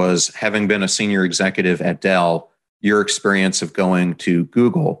book was, having been a senior executive at Dell, your experience of going to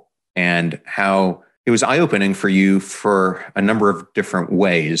Google and how it was eye-opening for you for a number of different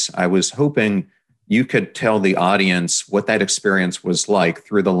ways. I was hoping you could tell the audience what that experience was like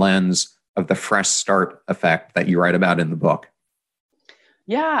through the lens of the fresh start effect that you write about in the book.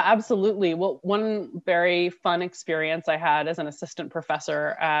 Yeah, absolutely. Well, one very fun experience I had as an assistant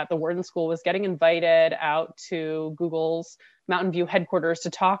professor at the Wharton School was getting invited out to Google's Mountain View headquarters to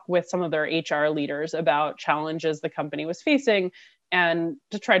talk with some of their HR leaders about challenges the company was facing and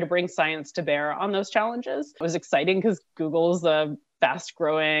to try to bring science to bear on those challenges. It was exciting because Google is a fast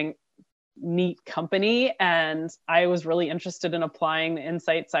growing, neat company. And I was really interested in applying the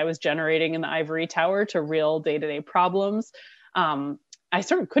insights I was generating in the ivory tower to real day-to-day problems. I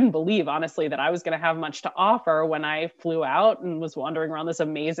sort of couldn't believe, honestly, that I was going to have much to offer when I flew out and was wandering around this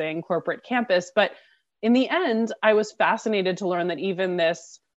amazing corporate campus. But in the end, I was fascinated to learn that even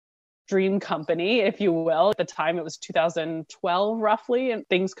this dream company, if you will, at the time it was 2012 roughly, and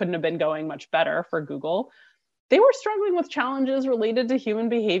things couldn't have been going much better for Google. They were struggling with challenges related to human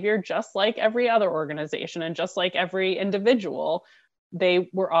behavior, just like every other organization and just like every individual. They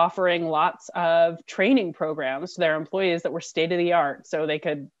were offering lots of training programs to their employees that were state of the art so they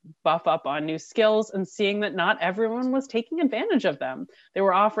could buff up on new skills, and seeing that not everyone was taking advantage of them. They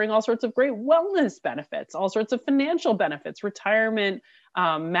were offering all sorts of great wellness benefits, all sorts of financial benefits, retirement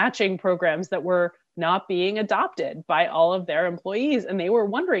matching programs that were not being adopted by all of their employees. And they were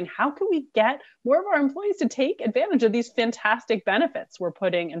wondering, how can we get more of our employees to take advantage of these fantastic benefits we're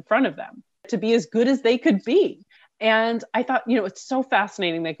putting in front of them to be as good as they could be? And I thought, it's so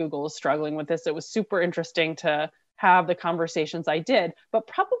fascinating that Google is struggling with this. It was super interesting to have the conversations I did, but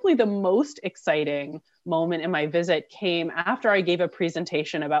probably the most exciting moment in my visit came after I gave a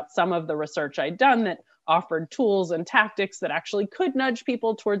presentation about some of the research I'd done that offered tools and tactics that actually could nudge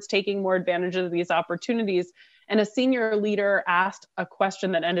people towards taking more advantage of these opportunities. And a senior leader asked a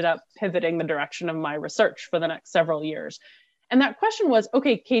question that ended up pivoting the direction of my research for the next several years. And that question was,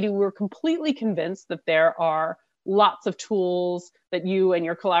 okay, Katy, we're completely convinced that there are lots of tools that you and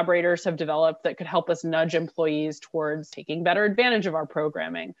your collaborators have developed that could help us nudge employees towards taking better advantage of our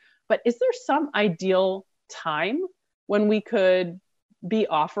programming. But is there some ideal time when we could be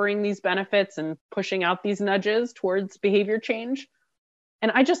offering these benefits and pushing out these nudges towards behavior change?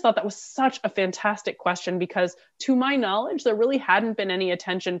 And I just thought that was such a fantastic question, because to my knowledge, there really hadn't been any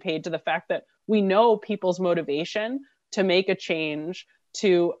attention paid to the fact that we know people's motivation to make a change,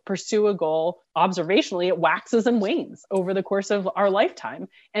 to pursue a goal, observationally, it waxes and wanes over the course of our lifetime.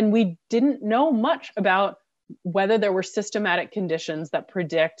 And we didn't know much about whether there were systematic conditions that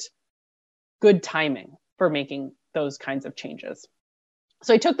predict good timing for making those kinds of changes.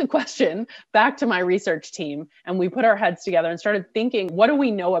 So I took the question back to my research team, and we put our heads together and started thinking, what do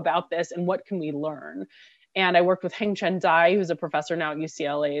we know about this and what can we learn? And I worked with Heng-Chen Dai, who's a professor now at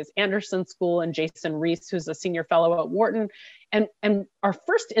UCLA's Anderson School, and Jason Reese, who's a senior fellow at Wharton. And our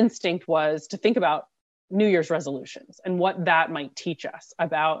first instinct was to think about New Year's resolutions and what that might teach us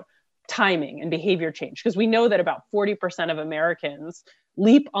about timing and behavior change. Because we know that about 40% of Americans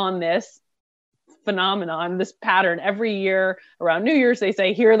leap on this phenomenon, this pattern every year around New Year's. They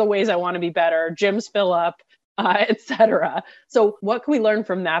say, here are the ways I want to be better, gyms fill up, etc. So what can we learn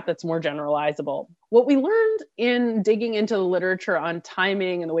from that that's more generalizable? What we learned in digging into the literature on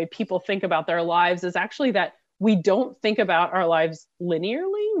timing and the way people think about their lives is actually that we don't think about our lives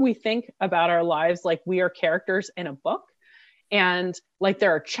linearly. We think about our lives like we are characters in a book, and like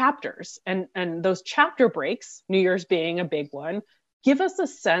there are chapters, and those chapter breaks, New Year's being a big one, give us a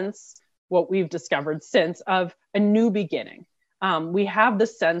sense, what we've discovered since, of a new beginning. We have the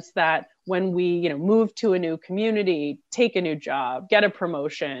sense that when we, move to a new community, take a new job, get a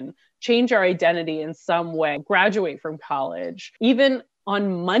promotion, change our identity in some way, graduate from college, even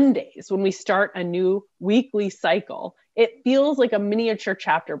on Mondays, when we start a new weekly cycle, it feels like a miniature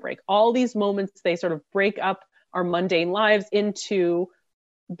chapter break. All these moments, they sort of break up our mundane lives into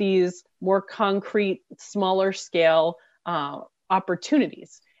these more concrete, smaller scale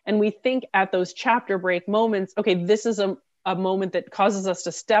opportunities. And we think at those chapter break moments, okay, this is a moment that causes us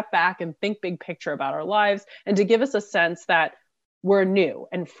to step back and think big picture about our lives, and to give us a sense that we're new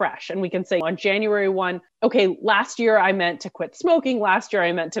and fresh. And we can say on January 1, okay, last year I meant to quit smoking. Last year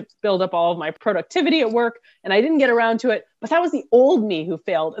I meant to build up all of my productivity at work, and I didn't get around to it. But that was the old me who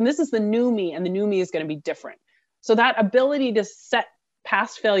failed. And this is the new me, and the new me is going to be different. So that ability to set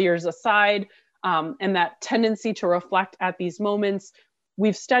past failures aside, and that tendency to reflect at these moments,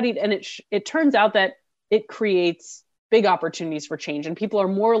 we've studied, and it turns out that it creates big opportunities for change. And people are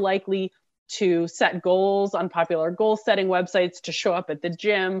more likely to set goals on popular goal-setting websites, to show up at the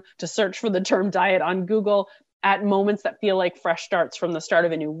gym, to search for the term diet on Google at moments that feel like fresh starts, from the start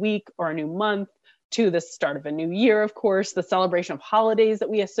of a new week or a new month to the start of a new year, of course, the celebration of holidays that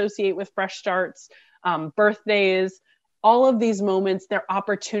we associate with fresh starts, birthdays, all of these moments, they're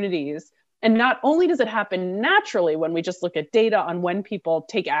opportunities And not only does it happen naturally when we just look at data on when people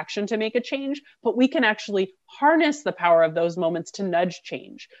take action to make a change, but we can actually harness the power of those moments to nudge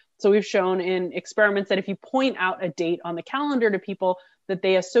change. So we've shown in experiments that if you point out a date on the calendar to people that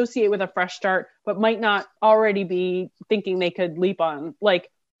they associate with a fresh start, but might not already be thinking they could leap on, like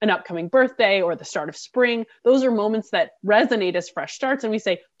an upcoming birthday or the start of spring, those are moments that resonate as fresh starts. And we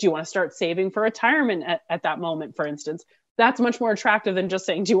say, do you want to start saving for retirement at that moment, for instance? That's much more attractive than just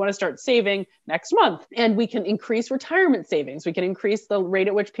saying, do you want to start saving next month? And we can increase retirement savings. We can increase the rate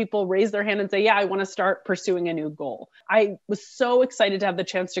at which people raise their hand and say, yeah, I want to start pursuing a new goal. I was so excited to have the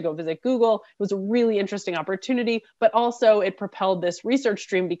chance to go visit Google. It was a really interesting opportunity, but also it propelled this research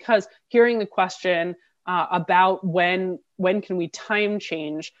stream because hearing the question about when can we time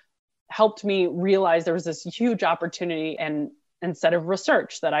change helped me realize there was this huge opportunity and set of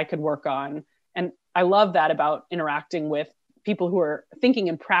research that I could work on. And I love that about interacting with people who are thinking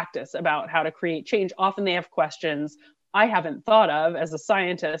in practice about how to create change. Often they have questions I haven't thought of as a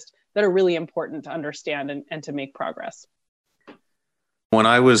scientist that are really important to understand and to make progress. When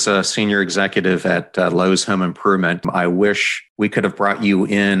I was a senior executive at Lowe's Home Improvement, I wish we could have brought you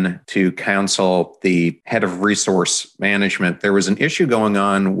in to counsel the head of resource management. There was an issue going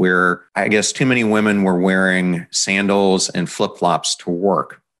on where I guess too many women were wearing sandals and flip-flops to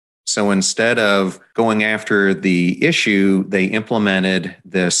work. So instead of going after the issue, they implemented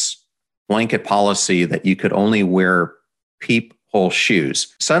this blanket policy that you could only wear peephole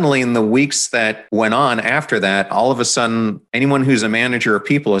shoes. Suddenly, in the weeks that went on after that, all of a sudden, anyone who's a manager of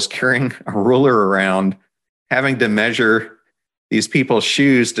people is carrying a ruler around, having to measure these people's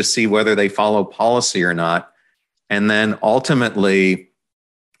shoes to see whether they follow policy or not. And then ultimately,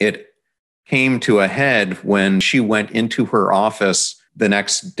 it came to a head when she went into her office the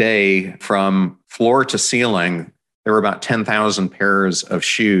next day. From floor to ceiling, there were about 10,000 pairs of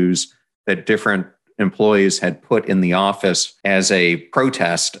shoes that different employees had put in the office as a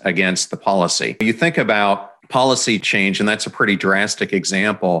protest against the policy. You think about policy change, and that's a pretty drastic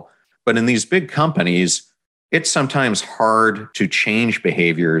example, but in these big companies, it's sometimes hard to change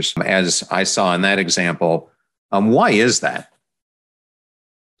behaviors, as I saw in that example. Why is that?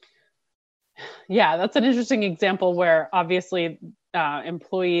 Yeah, that's an interesting example where obviously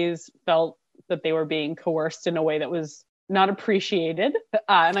employees felt that they were being coerced in a way that was not appreciated.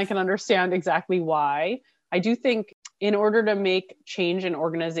 And I can understand exactly why. I do think in order to make change in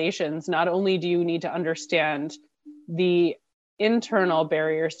organizations, not only do you need to understand the internal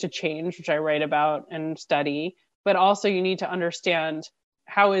barriers to change, which I write about and study, but also you need to understand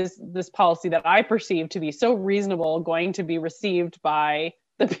how is this policy that I perceive to be so reasonable going to be received by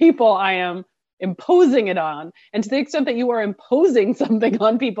the people I am imposing it on. And to the extent that you are imposing something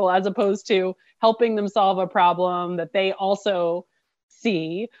on people as opposed to helping them solve a problem that they also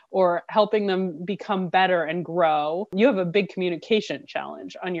see or helping them become better and grow, you have a big communication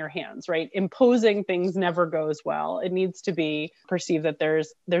challenge on your hands, right? Imposing things never goes well. It needs to be perceived that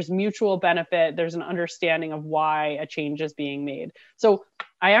there's mutual benefit, there's an understanding of why a change is being made. So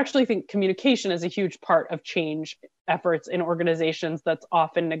I actually think communication is a huge part of change efforts in organizations that's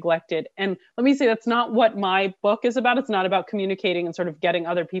often neglected. And let me say, that's not what my book is about. It's not about communicating and sort of getting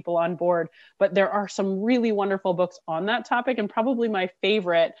other people on board, but there are some really wonderful books on that topic. And probably my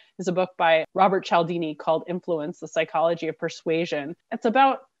favorite is a book by Robert Cialdini called Influence, The Psychology of Persuasion. It's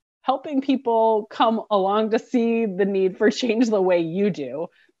about helping people come along to see the need for change the way you do,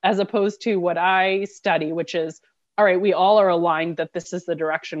 as opposed to what I study, which is, all right, we all are aligned that this is the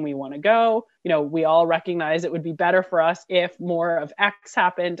direction we want to go. You know, we all recognize it would be better for us if more of X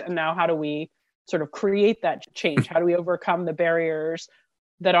happened. And now how do we sort of create that change? How do we overcome the barriers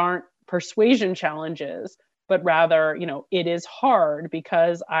that aren't persuasion challenges, but rather, you know, it is hard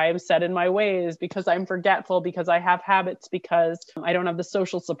because I'm set in my ways, because I'm forgetful, because I have habits, because I don't have the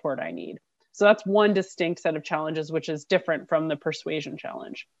social support I need. So that's one distinct set of challenges, which is different from the persuasion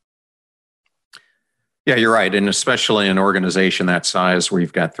challenge. Yeah, you're right. And especially an organization that size where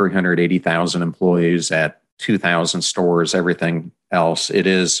you've got 380,000 employees at 2,000 stores, everything else, it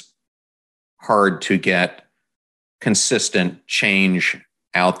is hard to get consistent change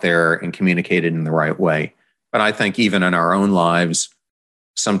out there and communicated in the right way. But I think even in our own lives,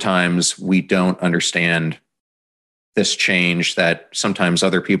 sometimes we don't understand this change that sometimes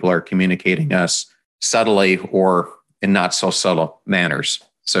other people are communicating us subtly or in not so subtle manners,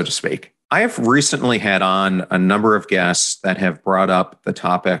 so to speak. I have recently had on a number of guests that have brought up the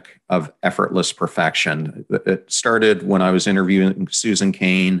topic of effortless perfection. It started when I was interviewing Susan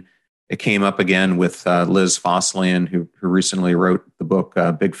Cain. It came up again with Liz Fosslian, who recently wrote the book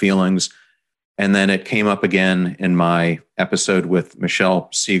Big Feelings. And then it came up again in my episode with Michelle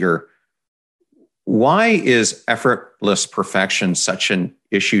Seeger, Why is effortless perfection such an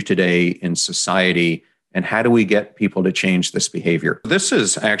issue today in society? And how do we get people to change this behavior? This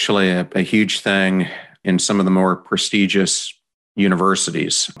is actually a huge thing in some of the more prestigious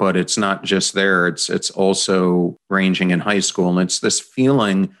universities, but it's not just there. It's also ranging in high school. And it's this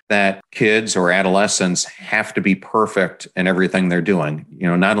feeling that kids or adolescents have to be perfect in everything they're doing.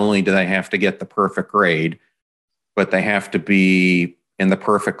 Not only do they have to get the perfect grade, but they have to be in the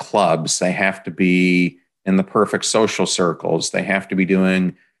perfect clubs. They have to be in the perfect social circles. They have to be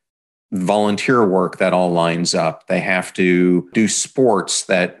doing volunteer work that all lines up. They have to do sports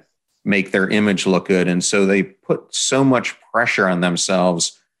that make their image look good. And so they put so much pressure on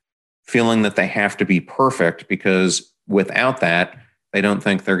themselves, feeling that they have to be perfect, because without that, they don't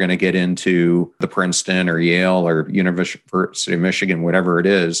think they're going to get into the Princeton or Yale or University of Michigan, whatever it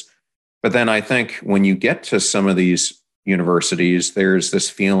is. But then I think when you get to some of these universities, there's this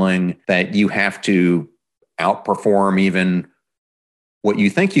feeling that you have to outperform even what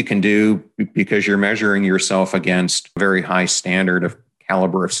you think you can do, because you're measuring yourself against a very high standard of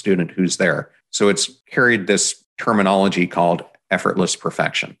caliber of student who's there. So it's carried this terminology called effortless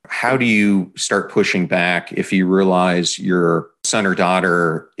perfection. How do you start pushing back if you realize your son or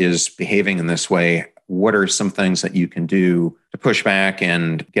daughter is behaving in this way? What are some things that you can do to push back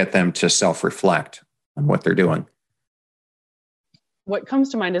and get them to self-reflect on what they're doing? What comes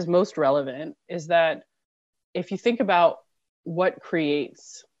to mind as most relevant is that if you think about what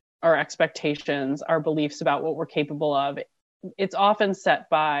creates our expectations, our beliefs about what we're capable of, it's often set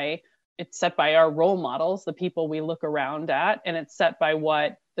by our role models, the people we look around at, and it's set by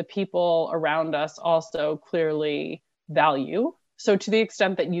what the people around us also clearly value. So to the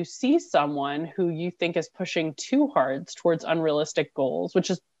extent that you see someone who you think is pushing too hard towards unrealistic goals,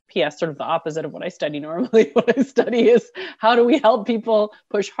 which is PS sort of the opposite of what I study normally. What I study is how do we help people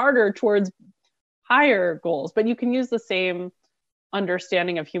push harder towards higher goals, but you can use the same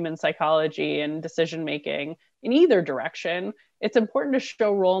understanding of human psychology and decision making in either direction. It's important to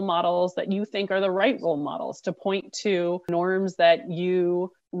show role models that you think are the right role models, to point to norms that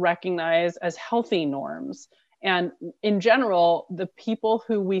you recognize as healthy norms. And in general, the people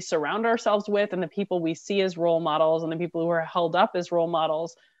who we surround ourselves with and the people we see as role models and the people who are held up as role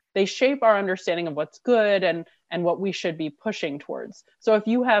models, they shape our understanding of what's good and what we should be pushing towards. So if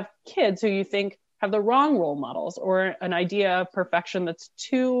you have kids who you think have the wrong role models or an idea of perfection that's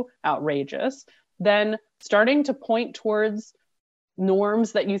too outrageous, then starting to point towards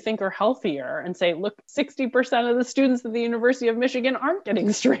norms that you think are healthier and say, look, 60% of the students at the University of Michigan aren't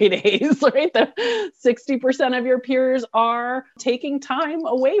getting straight A's, right? 60% of your peers are taking time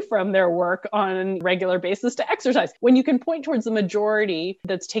away from their work on a regular basis to exercise. When you can point towards the majority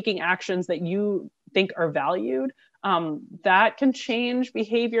that's taking actions that you think are valued, that can change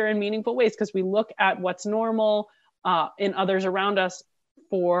behavior in meaningful ways, because we look at what's normal in others around us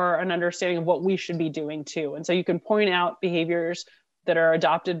for an understanding of what we should be doing too. And so you can point out behaviors that are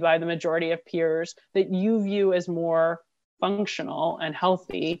adopted by the majority of peers that you view as more functional and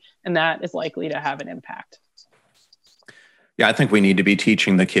healthy, and that is likely to have an impact. Yeah, I think we need to be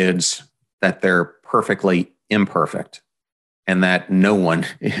teaching the kids that they're perfectly imperfect and that no one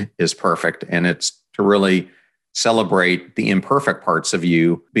is perfect. And it's to really celebrate the imperfect parts of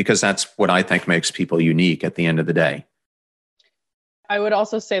you, because that's what I think makes people unique at the end of the day. I would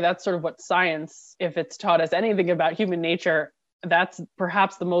also say that's sort of what science, if it's taught us anything about human nature, that's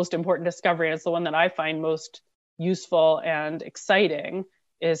perhaps the most important discovery. And it's the one that I find most useful and exciting,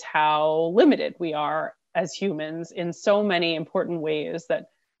 is how limited we are as humans in so many important ways, that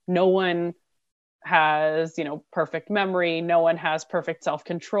no one has, perfect memory, no one has perfect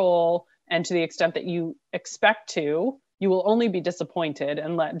self-control. And to the extent that you expect to, you will only be disappointed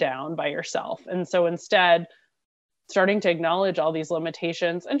and let down by yourself. And so instead, starting to acknowledge all these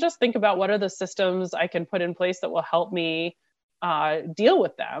limitations and just think about what are the systems I can put in place that will help me deal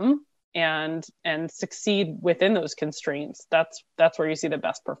with them and succeed within those constraints. That's where you see the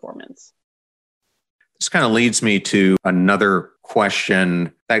best performance. This kind of leads me to another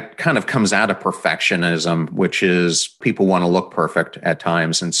question that kind of comes out of perfectionism, which is people want to look perfect at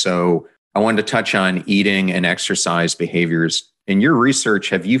times. And so I wanted to touch on eating and exercise behaviors. In your research,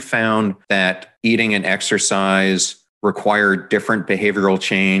 have you found that eating and exercise require different behavioral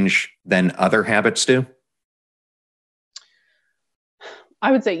change than other habits do?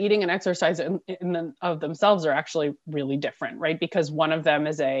 I would say eating and exercise of themselves are actually really different, right? Because one of them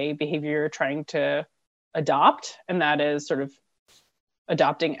is a behavior you're trying to adopt, and that is sort of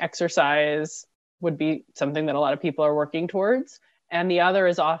adopting exercise would be something that a lot of people are working towards. And the other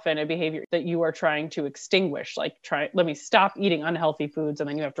is often a behavior that you are trying to extinguish, like let me stop eating unhealthy foods, and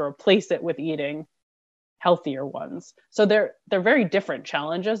then you have to replace it with eating healthier ones. So they're very different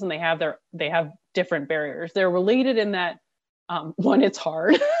challenges, and they have different barriers. They're related in that one, it's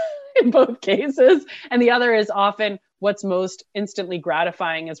hard in both cases, and the other is often what's most instantly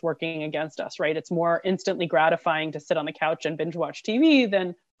gratifying is working against us, right? It's more instantly gratifying to sit on the couch and binge watch TV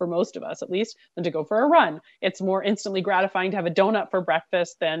than, for most of us at least, than to go for a run. It's more instantly gratifying to have a donut for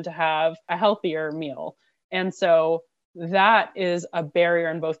breakfast than to have a healthier meal. And so that is a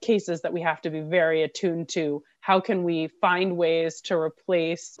barrier in both cases that we have to be very attuned to. How can we find ways to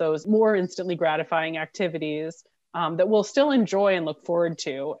replace those more instantly gratifying activities that we'll still enjoy and look forward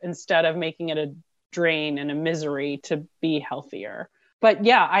to, instead of making it a drain and a misery to be healthier? But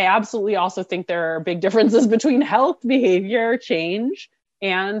yeah, I absolutely also think there are big differences between health behavior change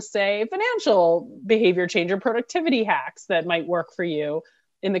and, say, financial behavior change or productivity hacks that might work for you.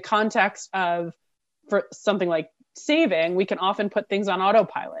 In the context of, for something like saving, we can often put things on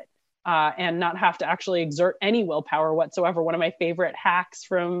autopilot and not have to actually exert any willpower whatsoever. One of my favorite hacks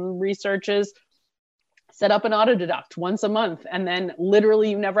from research is set up an auto deduct once a month, and then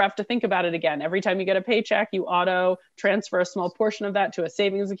literally you never have to think about it again. Every time you get a paycheck, you auto transfer a small portion of that to a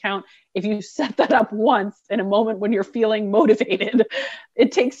savings account. If you set that up once in a moment when you're feeling motivated,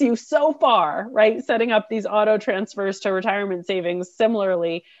 it takes you so far, right? Setting up these auto transfers to retirement savings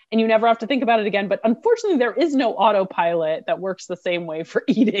similarly, and you never have to think about it again. But unfortunately, there is no autopilot that works the same way for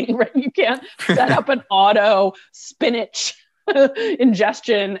eating, right? You can't set up an auto spinach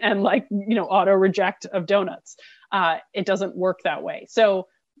ingestion and auto reject of donuts. It doesn't work that way. So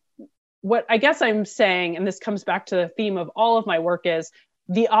what I guess I'm saying, and this comes back to the theme of all of my work, is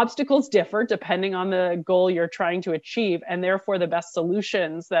the obstacles differ depending on the goal you're trying to achieve, and therefore the best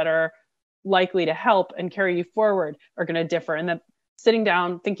solutions that are likely to help and carry you forward are going to differ. And that sitting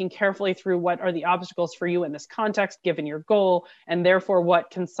down, thinking carefully through what are the obstacles for you in this context, given your goal, and therefore what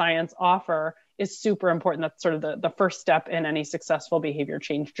can science offer, is super important. That's sort of the first step in any successful behavior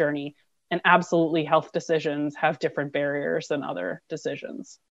change journey. And absolutely, health decisions have different barriers than other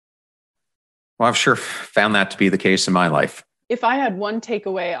decisions. Well, I've sure found that to be the case in my life. If I had one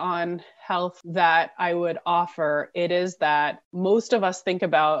takeaway on health that I would offer, it is that most of us think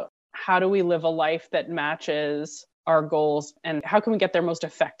about how do we live a life that matches our goals, and how can we get there most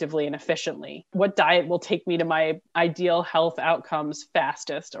effectively and efficiently? What diet will take me to my ideal health outcomes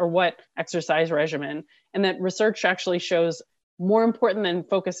fastest, or what exercise regimen? And that research actually shows more important than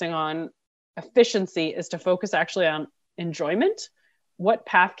focusing on efficiency is to focus actually on enjoyment. What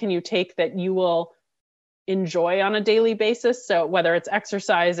path can you take that you will enjoy on a daily basis? So whether it's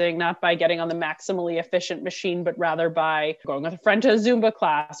exercising, not by getting on the maximally efficient machine, but rather by going with a friend to a Zumba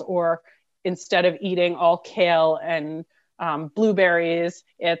class, or instead of eating all kale and blueberries,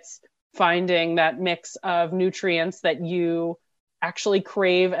 it's finding that mix of nutrients that you actually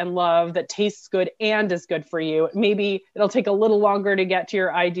crave and love, that tastes good and is good for you. Maybe it'll take a little longer to get to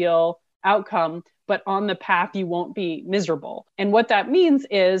your ideal outcome, but on the path, you won't be miserable. And what that means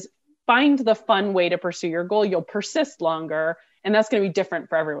is find the fun way to pursue your goal. You'll persist longer. And that's going to be different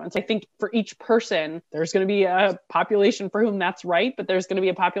for everyone. So I think for each person, there's going to be a population for whom that's right, but there's going to be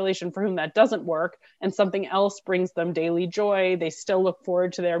a population for whom that doesn't work, and something else brings them daily joy. They still look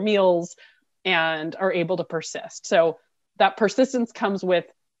forward to their meals and are able to persist. So that persistence comes with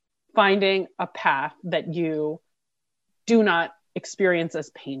finding a path that you do not experience as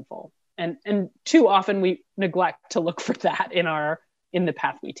painful. And too often we neglect to look for that in the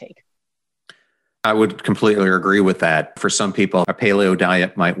path we take. I would completely agree with that. For some people, a paleo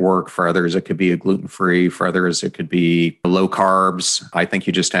diet might work. For others, it could be a gluten-free. For others, it could be low carbs. I think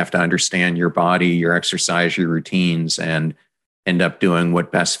you just have to understand your body, your exercise, your routines, and end up doing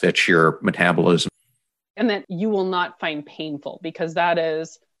what best fits your metabolism. And that you will not find painful, because that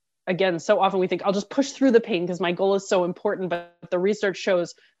is, again, so often we think, I'll just push through the pain because my goal is so important. But the research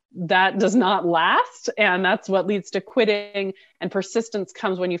shows that does not last. And that's what leads to quitting. And persistence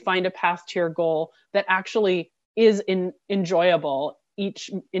comes when you find a path to your goal that actually is enjoyable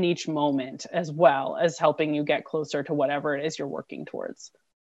in each moment, as well as helping you get closer to whatever it is you're working towards.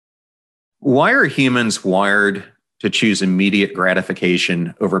 Why are humans wired to choose immediate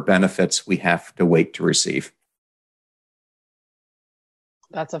gratification over benefits we have to wait to receive?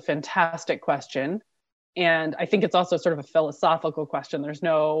 That's a fantastic question. And I think it's also sort of a philosophical question. There's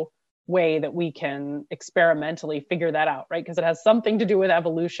no way that we can experimentally figure that out, right? Because it has something to do with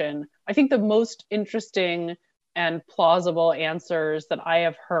evolution. I think the most interesting and plausible answers that I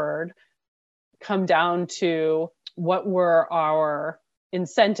have heard come down to what were our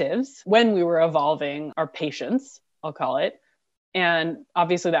incentives when we were evolving, our patience, I'll call it, And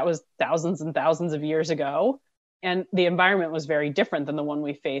obviously that was thousands and thousands of years ago. And the environment was very different than the one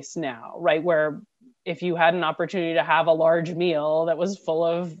we face now, right? Where if you had an opportunity to have a large meal that was full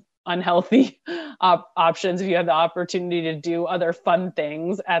of unhealthy options, if you had the opportunity to do other fun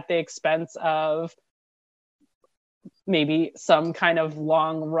things at the expense of maybe some kind of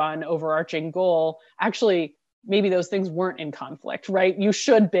long run overarching goal, actually, maybe those things weren't in conflict, right? You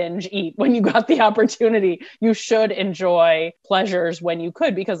should binge eat when you got the opportunity. You should enjoy pleasures when you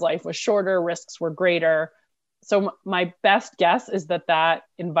could, because life was shorter, risks were greater. So my best guess is that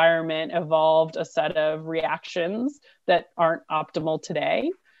environment evolved a set of reactions that aren't optimal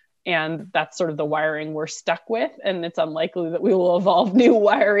today. And that's sort of the wiring we're stuck with. And it's unlikely that we will evolve new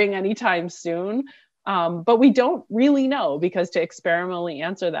wiring anytime soon. But we don't really know, because to experimentally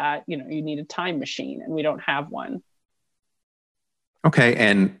answer that, you need a time machine, and we don't have one. Okay.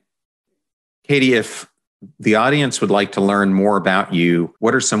 And Katy, if the audience would like to learn more about you,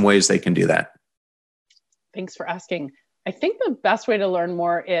 what are some ways they can do that? Thanks for asking. I think the best way to learn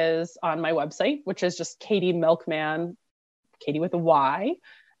more is on my website, which is just Katy Milkman, Katy with a Y,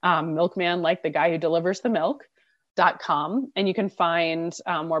 Milkman, like the guy who delivers the milk.com. And you can find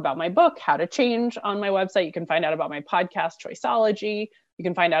more about my book, How to Change, on my website. You can find out about my podcast, Choiceology. You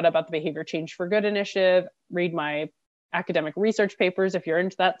can find out about the Behavior Change for Good initiative, read my academic research papers if you're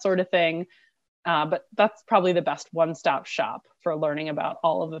into that sort of thing. But that's probably the best one-stop shop for learning about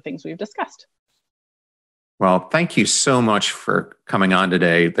all of the things we've discussed. Well, thank you so much for coming on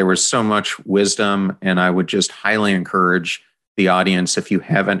today. There was so much wisdom, and I would just highly encourage the audience, if you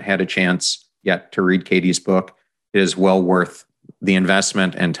haven't had a chance yet to read Katy's book, it is well worth the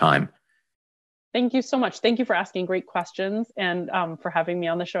investment and time. Thank you so much. Thank you for asking great questions and for having me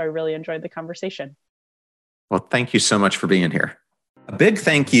on the show. I really enjoyed the conversation. Well, thank you so much for being here. A big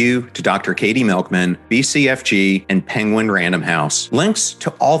thank you to Dr. Katy Milkman, BCFG, and Penguin Random House. Links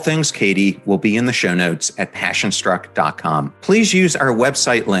to all things Katy will be in the show notes at passionstruck.com. Please use our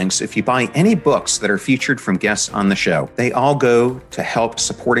website links if you buy any books that are featured from guests on the show. They all go to help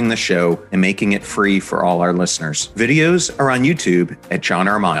supporting the show and making it free for all our listeners. Videos are on YouTube at John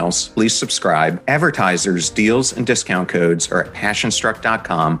R. Miles. Please subscribe. Advertisers, deals, and discount codes are at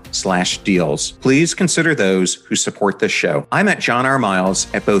passionstruck.com/deals. Please consider those who support this show. I'm at John R. Miles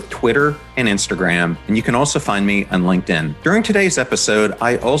at both Twitter and Instagram, and you can also find me on LinkedIn. During today's episode,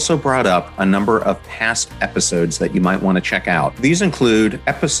 I also brought up a number of past episodes that you might want to check out. These include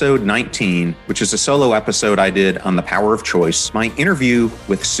episode 19, which is a solo episode I did on the power of choice, my interview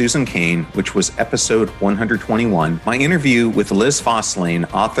with Susan Cain, which was episode 121, my interview with Liz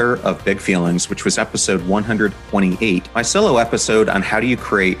Fosslane, author of Big Feelings, which was episode 128, my solo episode on how do you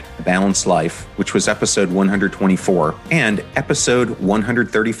create a balanced life, which was episode 124, and episode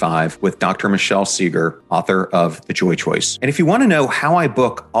 135 with Dr. Michelle Seeger, author of The Joy Choice. And if you want to know how I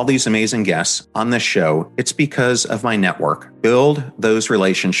book all these amazing guests on this show, it's because of my network. Build those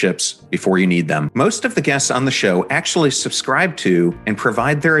relationships before you need them. Most of the guests on the show actually subscribe to and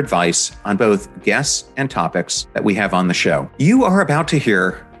provide their advice on both guests and topics that we have on the show. You are about to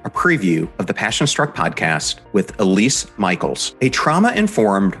hear a preview of the Passion Struck podcast with Elise Michaels, a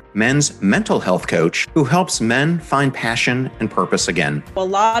trauma-informed men's mental health coach who helps men find passion and purpose again. A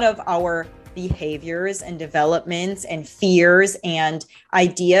lot of our behaviors and developments and fears and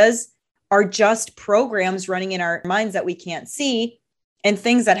ideas are just programs running in our minds that we can't see. And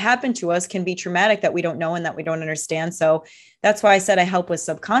things that happen to us can be traumatic that we don't know and that we don't understand. So that's why I said I help with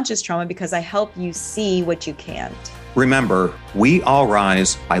subconscious trauma, because I help you see what you can't. Remember, we all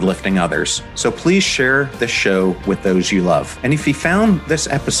rise by lifting others. So please share this show with those you love. And if you found this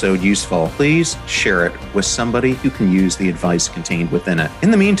episode useful, please share it with somebody who can use the advice contained within it.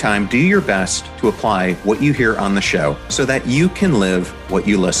 In the meantime, do your best to apply what you hear on the show so that you can live what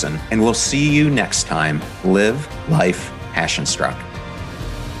you listen. And we'll see you next time. Live life passion struck.